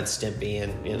Rocco and Ren and Stimpy,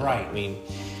 and, right.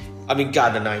 I mean,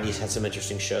 God, the 90s had some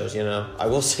interesting shows, I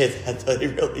will say that, they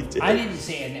really did. I didn't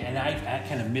say, and I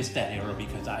kind of missed that era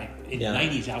because in the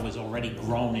 90s, I was already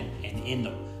grown and in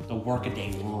the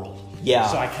workaday world. Yeah.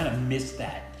 So I kind of missed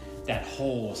that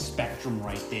whole spectrum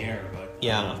right there. But,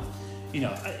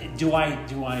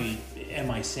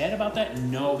 am I sad about that?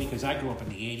 No, because I grew up in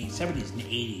the 80s, 70s and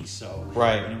 80s, so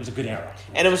right. And it was a good era.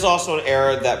 And it was also an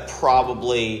era that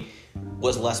probably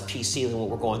was less PC than what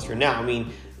we're going through now. I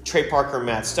mean, Trey Parker and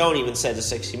Matt Stone even said to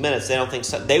 60 Minutes they don't think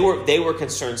so. They were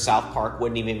concerned South Park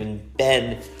wouldn't even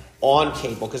been on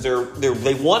cable because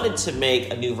they wanted to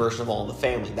make a new version of All in the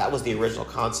Family. That was the original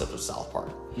concept of South Park.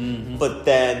 Mm-hmm. But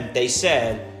then they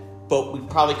said, but we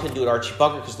probably couldn't do it Archie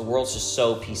Bunker because the world's just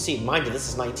so PC. Mind you, this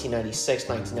is 1996,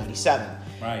 1997.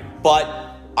 Right.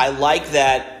 But I like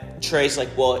that Trey's like,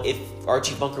 well, if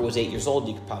Archie Bunker was 8 years old,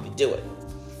 you could probably do it.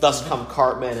 Thus come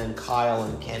Cartman and Kyle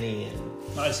and Kenny and.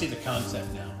 I see the concept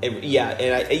now. I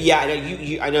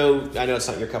know it's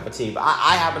not your cup of tea, but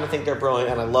I happen to think they're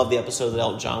brilliant, and I love the episode that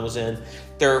Elton John was in.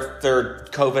 Their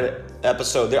COVID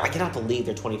episode, I cannot believe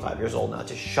they're 25 years old now. It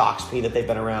just shocks me that they've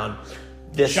been around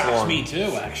this long. Shocks me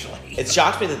too, actually. It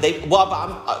shocks me that they. Well, but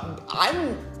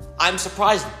I'm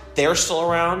surprised they're still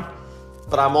around,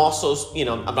 but I'm also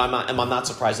I'm not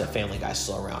surprised that Family Guy's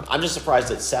still around. I'm just surprised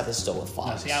that Seth is still with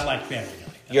Fox. No, see, I like Family Guy.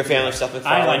 You're a fan of Seth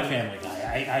MacFarlane? I like Family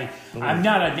Guy. I'm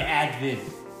not an avid,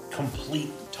 complete,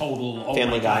 total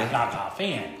Family Guy Gaga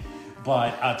fan,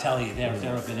 But I'll tell you, there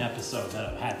have been episodes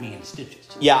that have had me in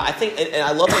stitches. Yeah, I think, and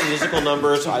I love the musical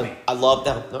numbers. I love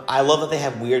that. I love that they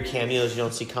have weird cameos you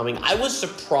don't see coming. I was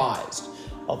surprised,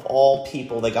 of all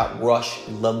people, they got Rush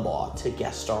Limbaugh to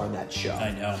guest star in that show.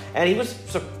 I know, and he was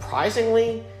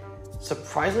surprisingly,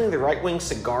 the right-wing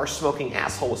cigar-smoking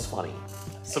asshole was funny.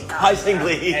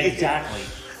 Surprisingly, exactly.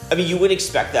 I mean, you wouldn't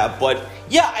expect that, but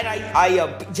yeah,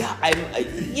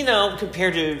 and you know,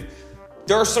 compared to.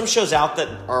 There are some shows out that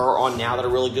are on now that are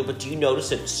really good, but do you notice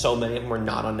that so many of them are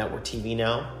not on network TV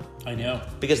now? I know.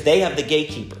 Because they have the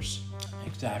gatekeepers.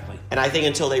 Exactly. And I think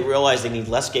until they realize they need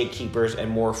less gatekeepers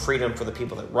and more freedom for the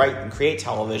people that write and create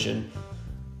television,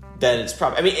 then it's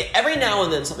probably... I mean, every now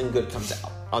and then something good comes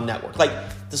out on network. Like,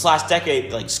 this last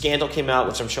decade, like, Scandal came out,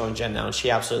 which I'm showing Jen now, and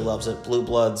she absolutely loves it. Blue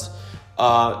Bloods,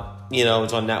 you know,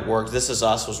 it's on network. This Is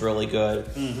Us was really good.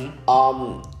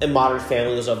 Mm-hmm. And Modern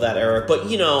Family was of that era. But,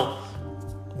 you know...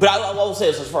 But I will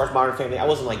say this, as far as Modern Family, I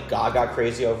wasn't like gaga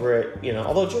crazy over it, you know.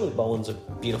 Although Julie Bowen's a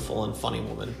beautiful and funny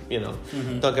woman, you know.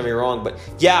 Mm-hmm. Don't get me wrong, but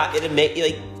yeah, it made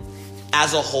like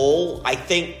as a whole, I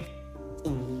think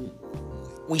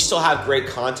we still have great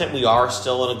content. We are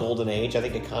still in a golden age. I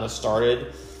think it kind of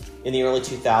started in the early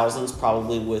 2000s,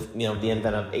 probably with the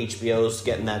advent of HBO's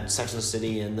getting that Sex and the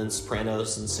City, and then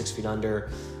Sopranos and 6 Feet Under,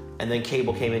 and then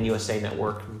cable came in, USA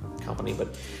Network company,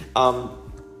 but.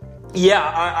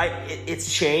 Yeah, it's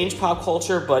changed pop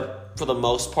culture, but for the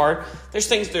most part,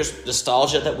 there's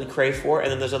nostalgia that we crave for,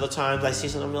 and then there's other times I see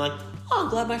something and I'm like, oh, I'm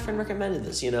glad my friend recommended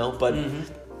this, you know, but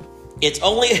it's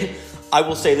only, I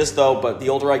will say this though, but the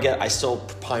older I get, I still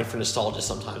pine for nostalgia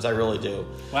sometimes, I really do.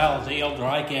 Well, the older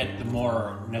I get, the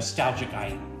more nostalgic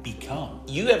I become.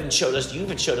 You haven't showed us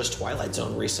Twilight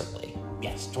Zone recently.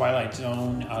 Yes, Twilight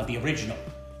Zone, the original.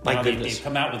 My goodness. They've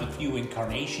come out with a few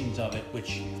incarnations of it,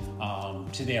 which,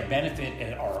 to their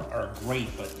benefit, are great.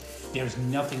 But there's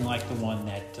nothing like the one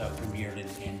that premiered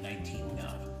in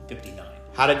 1959.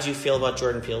 How did you feel about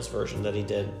Jordan Peele's version that he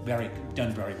did?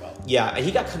 Done very well. Yeah, and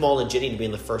he got Kamal and Ginny to be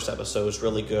in the first episode. It was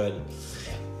really good.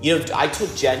 You know, I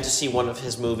took Jen to see one of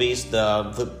his movies,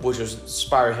 which was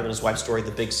inspired him and his wife's story,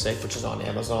 The Big Sick, which is on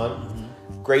Amazon. Mm-hmm.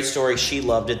 Great story. She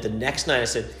loved it. The next night I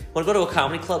said, want to go to a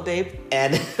comedy club, babe?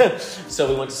 And so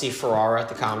we went to see Ferrara at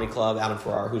the comedy club. Adam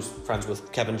Ferrara, who's friends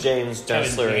with Kevin James,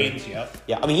 Dennis Leary. Yep.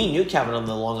 Yeah, I mean, he knew Kevin on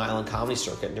the Long Island comedy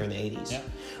circuit during the 80s. Yeah.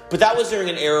 But that was during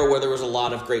an era where there was a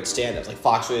lot of great stand-ups. Like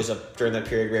Foxway was up during that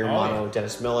period. Ray Romano,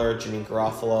 Dennis Miller, Janine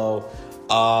Garofalo.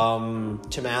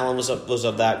 Tim Allen was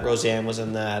of that. Roseanne was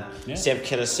in that. Yeah. Sam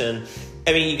Kinison.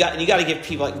 I mean, you got to give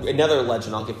people like another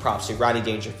legend. I'll give props to Rodney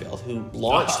Dangerfield, who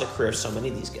launched the career of so many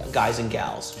of these guys and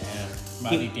gals. Yeah,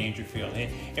 Rodney Dangerfield.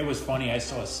 It was funny. I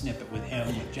saw a snippet with him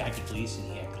with Jackie Gleason.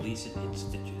 He had Gleason in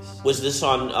stitches. Was this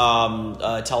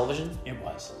on television? It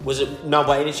was. Was it? No,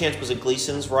 by any chance, was it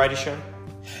Gleason's variety show?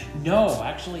 No,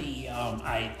 actually,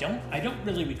 I don't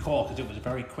really recall because it was a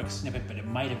very quick snippet, but it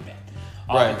might have been.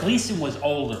 Right. Gleason was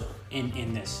older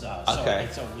in this, okay.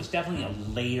 So it was definitely a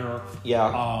later.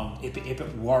 Yeah. If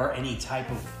it were any type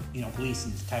of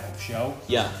Gleason's type of show.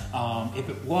 Yeah. If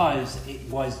it was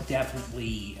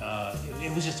definitely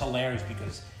it was just hilarious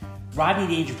because Rodney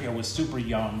Dangerfield was super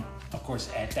young. Of course,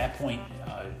 at that point,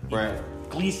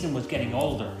 Gleason was getting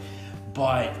older,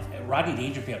 but Rodney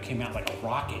Dangerfield came out like a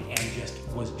rocket and just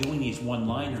was doing these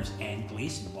one-liners, and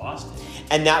Gleason lost it.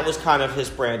 And that was kind of his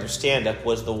brand of stand-up,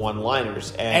 was the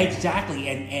one-liners. And exactly,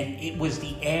 and it was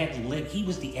the ad-lib. He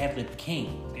was the ad-lib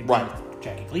king. Right.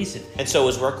 Jackie Gleason. And so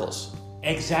was Rickles.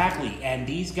 Exactly. And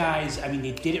these guys, I mean,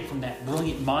 they did it from that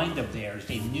brilliant mind of theirs.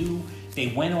 They knew, they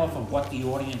went off of what the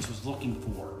audience was looking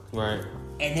for. Right.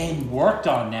 And then worked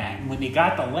on that. And when they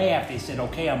got the laugh, they said,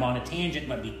 okay, I'm on a tangent,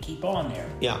 let me keep on there.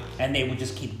 Yeah. And they would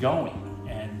just keep going.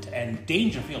 And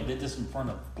Dangerfield did this in front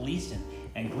of Gleason.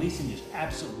 And Gleason just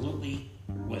absolutely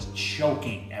was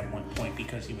choking at one point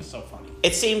because he was so funny.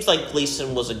 It seems like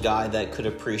Gleason was a guy that could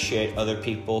appreciate other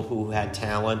people who had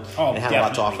talent and had a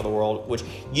lot to offer the world. Which,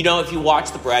 if you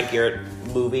watch the Brad Garrett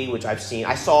movie, which I've seen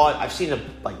it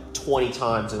like 20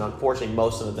 times, and unfortunately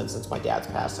most of them have been since my dad's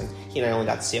passing. He and I only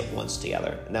got to see it once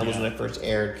together, and that was when it first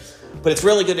aired. But it's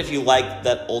really good if you like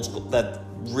that old school, that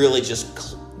really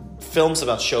just films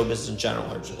about show business in general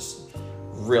are just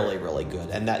really, really good.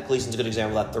 And that Gleason's a good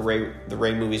example of that. The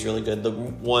Ray movie is really good. The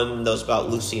one that was about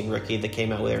Lucy and Ricky that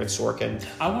came out with Aaron Sorkin.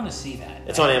 I want to see that.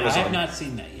 It's on Amazon. I have not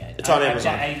seen that yet. It's on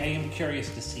Amazon. I am curious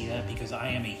to see that because I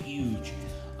am a huge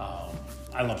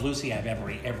I Love Lucy. I have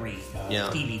every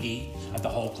DVD of the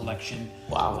whole collection.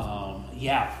 Wow.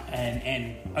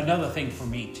 And another thing for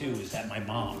me too is that my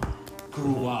mom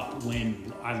grew up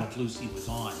when I Love Lucy was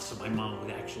on, so my mom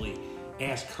would actually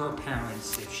ask her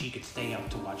parents if she could stay up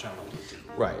to watch Our Lady.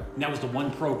 Right. And that was the one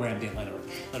program they let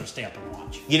her stay up and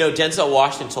watch. You know, Denzel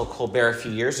Washington told Colbert a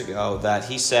few years ago that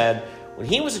he said when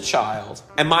he was a child,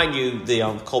 and mind you, the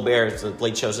Colbert, the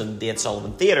late shows in the Ed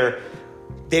Sullivan Theater,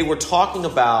 they were talking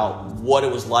about what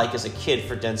it was like as a kid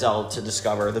for Denzel to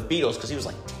discover the Beatles, because he was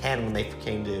like 10 when they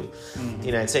came to the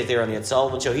United States. They were on the Ed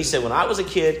Sullivan Show. He said, when I was a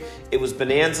kid, it was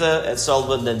Bonanza, Ed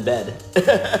Sullivan, then bed.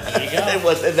 There you go. It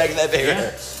was that big.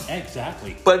 Yeah,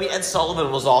 exactly. But I mean, Ed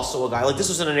Sullivan was also a guy, like this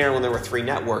was in an era when there were 3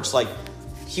 networks. Like,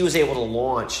 he was able to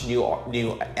launch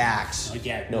new acts.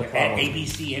 Yeah, no at problem.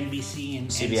 ABC, NBC, and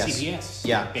CBS.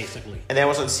 Yeah. Basically. And that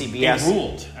was on CBS. They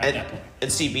ruled at that point.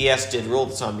 And CBS did rule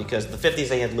at the time because the 50s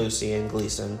they had Lucy and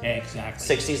Gleason.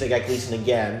 Exactly. 60s they got Gleason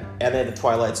again. And they had the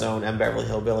Twilight Zone and Beverly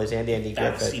Hillbillies and Andy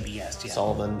That was Griffith. CBS, yeah.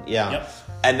 Sullivan, yeah. Yep.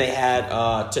 And they had,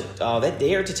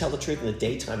 they aired To Tell the Truth in the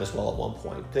daytime as well at one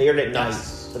point. They aired it at night,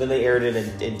 Yes. but then they aired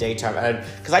it in daytime.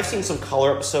 Because I've seen some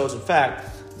color episodes. In fact,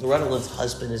 Loretta Lynn's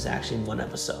husband is actually in one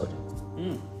episode.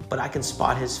 But I can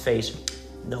spot his face,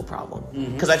 no problem.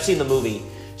 Because I've seen the movie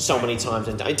so many times.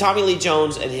 And Tommy Lee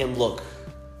Jones and him look.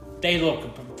 They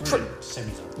look pretty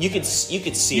similar. You could see. You it.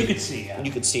 could see, yeah.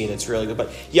 You could see it. It's really good.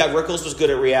 But yeah, Rickles was good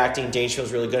at reacting. Dangerfield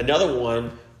was really good. Another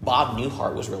one, Bob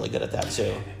Newhart was really good at that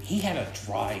too. He had a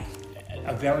drive,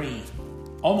 a very,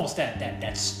 almost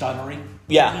that stuttering.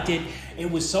 Yeah. He did. It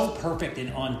was so perfect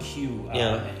and on cue.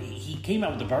 Yeah. He came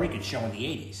out with a very good show in the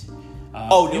 80s.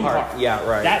 Newhart. Yeah,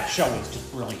 right. That show was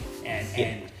just brilliant.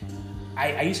 And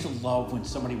I used to love when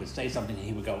somebody would say something and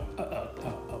he would go,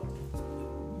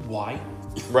 why?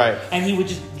 Right. And he would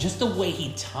just the way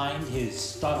he timed his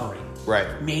stuttering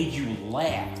Right. made you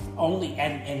laugh.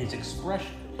 And his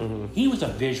expression. He was a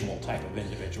visual type of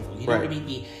individual. You know Right. what I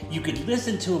mean? You could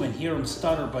listen to him and hear him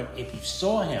stutter, but if you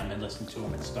saw him and listened to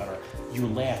him and stutter, you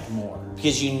laughed more.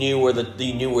 Because you knew where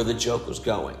the joke was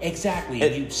going. Exactly.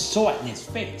 And you saw it in his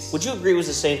face. Would you agree it was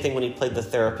the same thing when he played the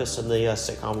therapist in the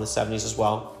sitcom in the 70s as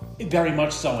well? Very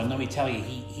much so. And let me tell you,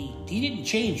 he didn't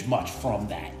change much from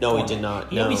that. No, he did not.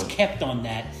 He No. always kept on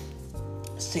that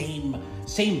same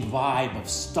vibe of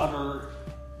stutter,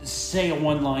 say a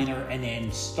one-liner, and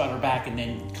then stutter back, and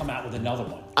then come out with another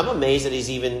one. I'm amazed that he's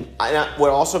even. What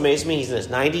also amazed me, he's in his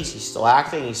 90s. He's still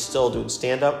acting. He's still doing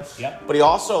stand-up. Yep. But he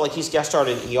also, he's guest starred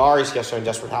in ER. He's guest starred in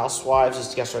Desperate Housewives.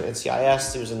 He's guest starred in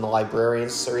NCIS. He was in the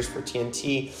Librarians series for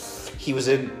TNT. He was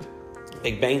in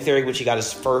Big Bang Theory, which he got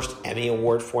his first Emmy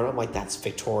Award for. And I'm like, that's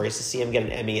victorious to see him get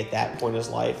an Emmy at that point in his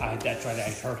life. That's right. I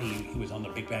heard he was on the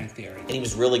Big Bang Theory. And he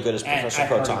was really good as And Professor I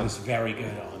heard Proton. he was very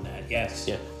good on that. Yes.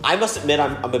 Yeah, I must admit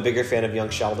I'm a bigger fan of Young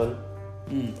Sheldon.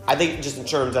 I think just in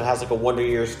terms that has like a Wonder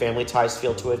Years Family Ties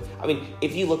feel to it. I mean,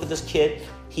 if you look at this kid,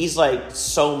 he's like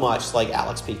so much like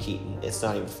Alex P. Keaton. It's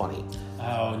not even funny.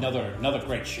 Oh, another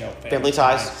great show. Family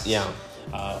Ties, yeah.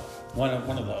 One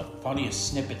of the funniest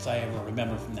snippets I ever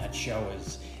remember from that show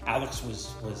is Alex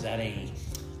was at a.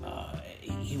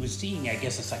 He was seeing, I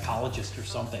guess, a psychologist or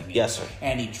something. Yes, sir.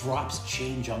 And he drops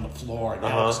change on the floor, and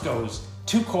Alex goes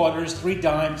 2 quarters, 3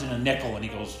 dimes, and a nickel, and he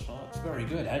goes, "Oh, that's very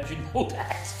good. How'd you know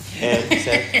that?" And he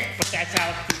said, But that's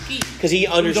Alex Keaton. because he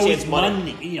understands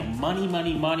money.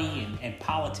 money, and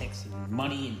politics and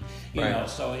money, and you Right. know.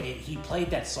 So he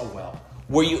played that so well.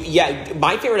 Were you? Yeah,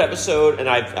 my favorite episode, and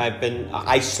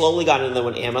I slowly got into them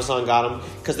when Amazon got them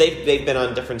because they've been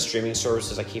on different streaming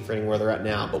services. I keep forgetting where they're at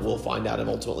now, but we'll find out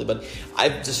ultimately. But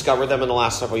I've discovered them in the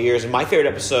last several years, and my favorite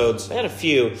episodes, I had a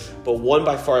few, but one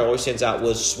by far always stands out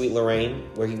was Sweet Lorraine,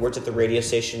 where he worked at the radio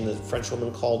station. The French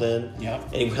woman called in,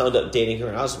 Yep. and he wound up dating her,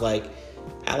 and I was like,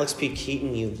 Alex P.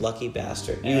 Keaton, you lucky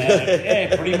bastard.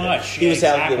 Yeah, pretty much. He was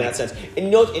happy in that Exactly. sense. And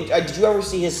you know, did you ever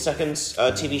see his second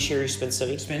TV series, Spin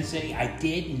City? Spin City, I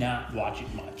did not watch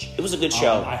it much. It was a good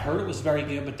show. I heard it was very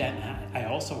good, but then I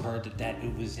also heard that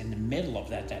it was in the middle of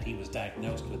that he was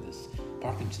diagnosed with this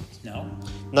Parkinson's. No?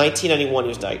 1991, he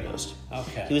was diagnosed.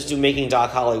 Okay. He was making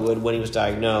Doc Hollywood when he was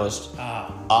diagnosed.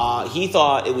 He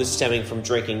thought it was stemming from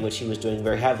drinking, which he was doing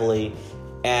very heavily.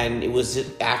 And it was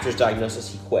after his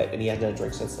diagnosis, he quit, and he hadn't had a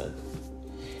drink since then.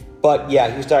 But yeah,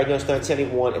 he was diagnosed in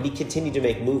 1991, and he continued to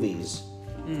make movies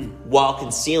while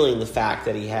concealing the fact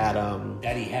that he had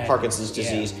Parkinson's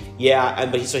disease. Yeah,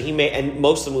 but he made, and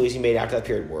most of the movies he made after that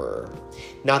period were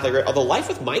not that great. Although Life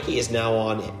with Mikey is now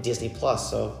on Disney Plus,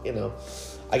 so you know.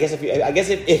 I guess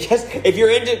if you're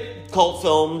into cult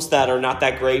films that are not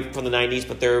that great from the 90s,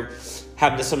 but they're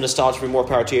having some nostalgia, for more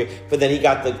power to you. But then he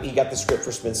got the script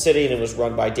for Spin City, and it was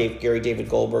run by Gary David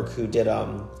Goldberg, who did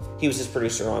he was his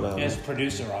producer on His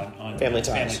producer on Family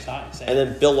Ties. Yeah. And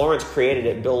then Bill Lawrence created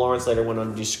it, and Bill Lawrence later went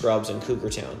on to do Scrubs and Cougar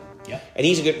Town. Yeah.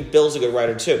 And Bill's a good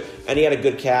writer too. And he had a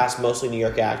good cast, mostly New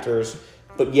York actors.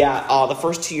 But yeah, the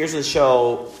first 2 years of the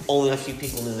show, only a few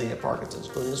people knew they had Parkinson's,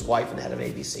 including his wife and the head of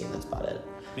ABC, and that's about it.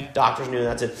 Yeah. Doctors knew, and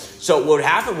that's it. So what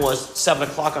happened was 7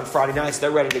 o'clock on Friday nights,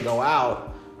 they're ready to go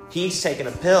out. He's taking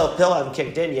a pill. Pill hasn't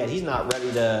kicked in yet. He's not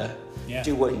ready to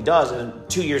do what he does. And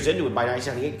 2 years into it, by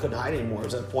 1978, he couldn't hide anymore. It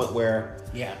was at a point where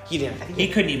he didn't. He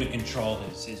couldn't even control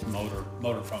his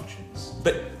motor functions.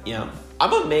 But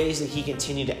I'm amazed that he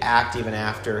continued to act even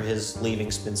after his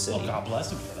leaving Spin City. Oh, God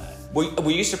bless him for that.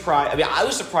 Were you surprised? I mean, I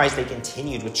was surprised they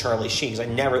continued with Charlie Sheen because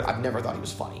I've never thought he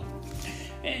was funny.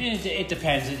 It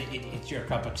depends. It's your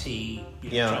cup of tea.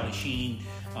 Charlie Sheen.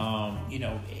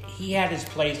 He had his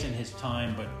place in his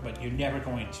time, but you're never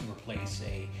going to replace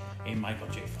a Michael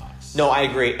J. Fox. No, I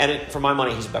agree. And for my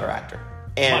money, he's a better actor.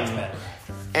 And, much better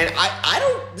actor. And I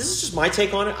don't. This is just my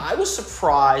take on it. I was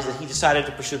surprised that he decided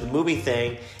to pursue the movie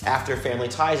thing after Family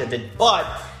Ties ended, but.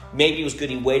 Maybe it was good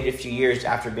he waited a few years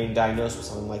after being diagnosed with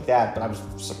something like that, but I was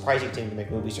surprised he continued to make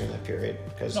movies during that period.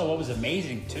 No, what was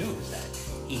amazing, too, is that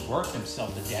he worked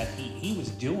himself to death. He was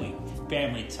doing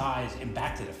Family Ties and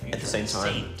Back to the Future at the same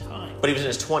time. But But he was in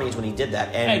his 20s when he did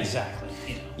that. And exactly.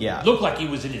 Yeah. Looked like he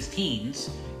was in his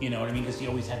teens, you know what I mean? Because he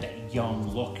always had that young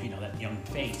look, that young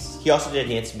face. He also did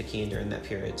Nancy McKeon during that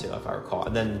period, too, if I recall.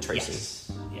 And then Tracy.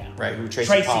 Yes. Yeah. Right,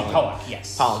 Tracy Pollock,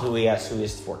 yes. Pollock, who he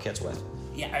has 4 kids with.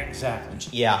 Yeah, exactly.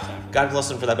 Yeah, exactly. God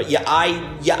bless him for that. But I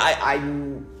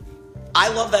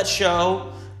love that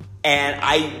show,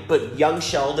 but Young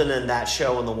Sheldon and that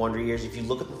show in the Wonder Years. If you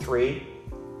look at the three,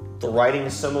 the writing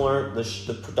is similar.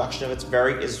 The production of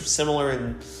is similar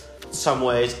in some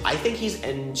ways. I think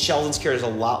Sheldon's character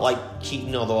is a lot like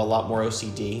Keaton, although a lot more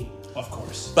OCD. Of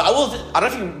course. But I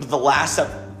don't know if the last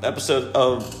episode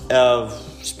of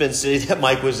Spin City that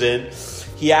Mike was in,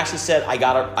 he actually said, "I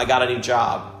got a new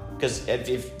job." Because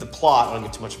if the plot, I don't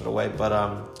give too much of it away, but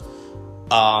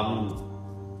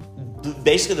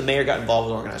basically the mayor got involved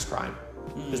with organized crime.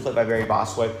 He was played by Barry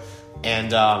Bostwick,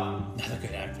 and another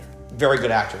good actor, very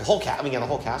good actor. The whole cast, the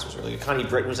whole cast was really good. Connie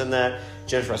Britton was in that.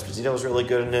 Jennifer Esposito was really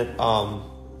good in it.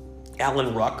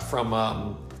 Alan Ruck from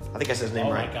I think I said his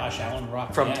name right. Oh my gosh, Alan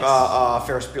Ruck from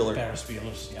Ferris Bueller. Ferris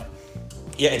Bueller's, yep.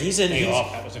 Yeah, and he's in.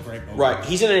 That was a great movie. Right,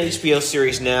 he's in an HBO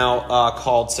series now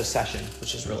called Succession,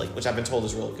 which I've been told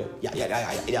is really good. Yeah.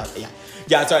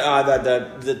 Yeah, sorry.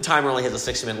 The timer only has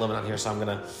a 60-minute limit on here, so I'm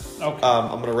gonna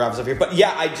wrap this up here. But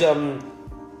yeah,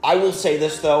 I will say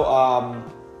this though,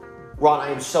 Ron, I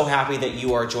am so happy that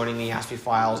you are joining the Ask Me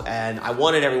Files, and I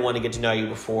wanted everyone to get to know you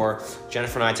before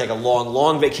Jennifer and I take a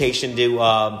long vacation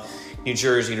to New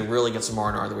Jersey to really get some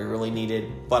R&R that we really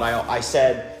needed. But I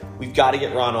said we've got to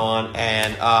get Ron on,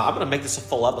 and I'm going to make this a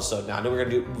full episode now. I know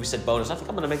we said bonus. I think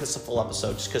I'm going to make this a full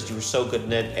episode just because you were so good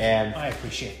in it. And I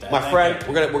appreciate that. My friend,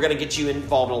 we're gonna get you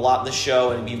involved in a lot in the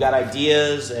show, and you've got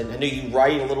ideas, and I know you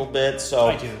write a little bit. So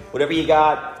I do. Whatever you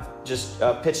got, just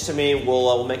pitch to me.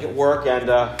 We'll make it work. And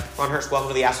Ron Hurst, welcome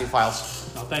to the Ask Me Files.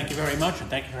 Well, thank you very much,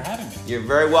 and thank you for having me. You're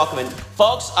very welcome. And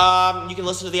folks, you can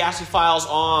listen to the Ask Me Files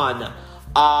on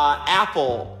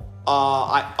Apple,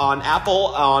 on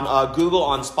Google,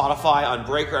 on Spotify, on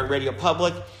Breaker, on Radio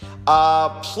Public.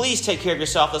 Please take care of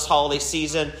yourself this holiday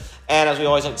season. And as we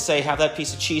always like to say, have that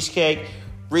piece of cheesecake.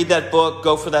 Read that book.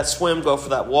 Go for that swim. Go for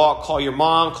that walk. Call your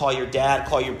mom. Call your dad.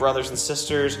 Call your brothers and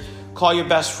sisters. Call your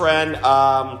best friend.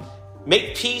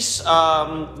 Make peace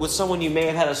with someone you may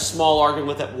have had a small argument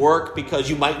with at work because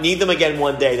you might need them again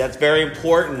one day. That's very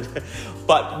important.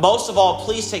 But most of all,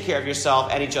 please take care of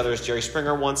yourself and each other, as Jerry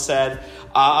Springer once said.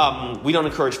 We don't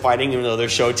encourage fighting, even though their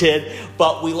show did.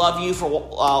 But we love you for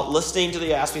listening to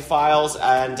the Ask Me Files,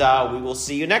 and we will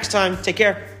see you next time. Take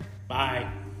care. Bye.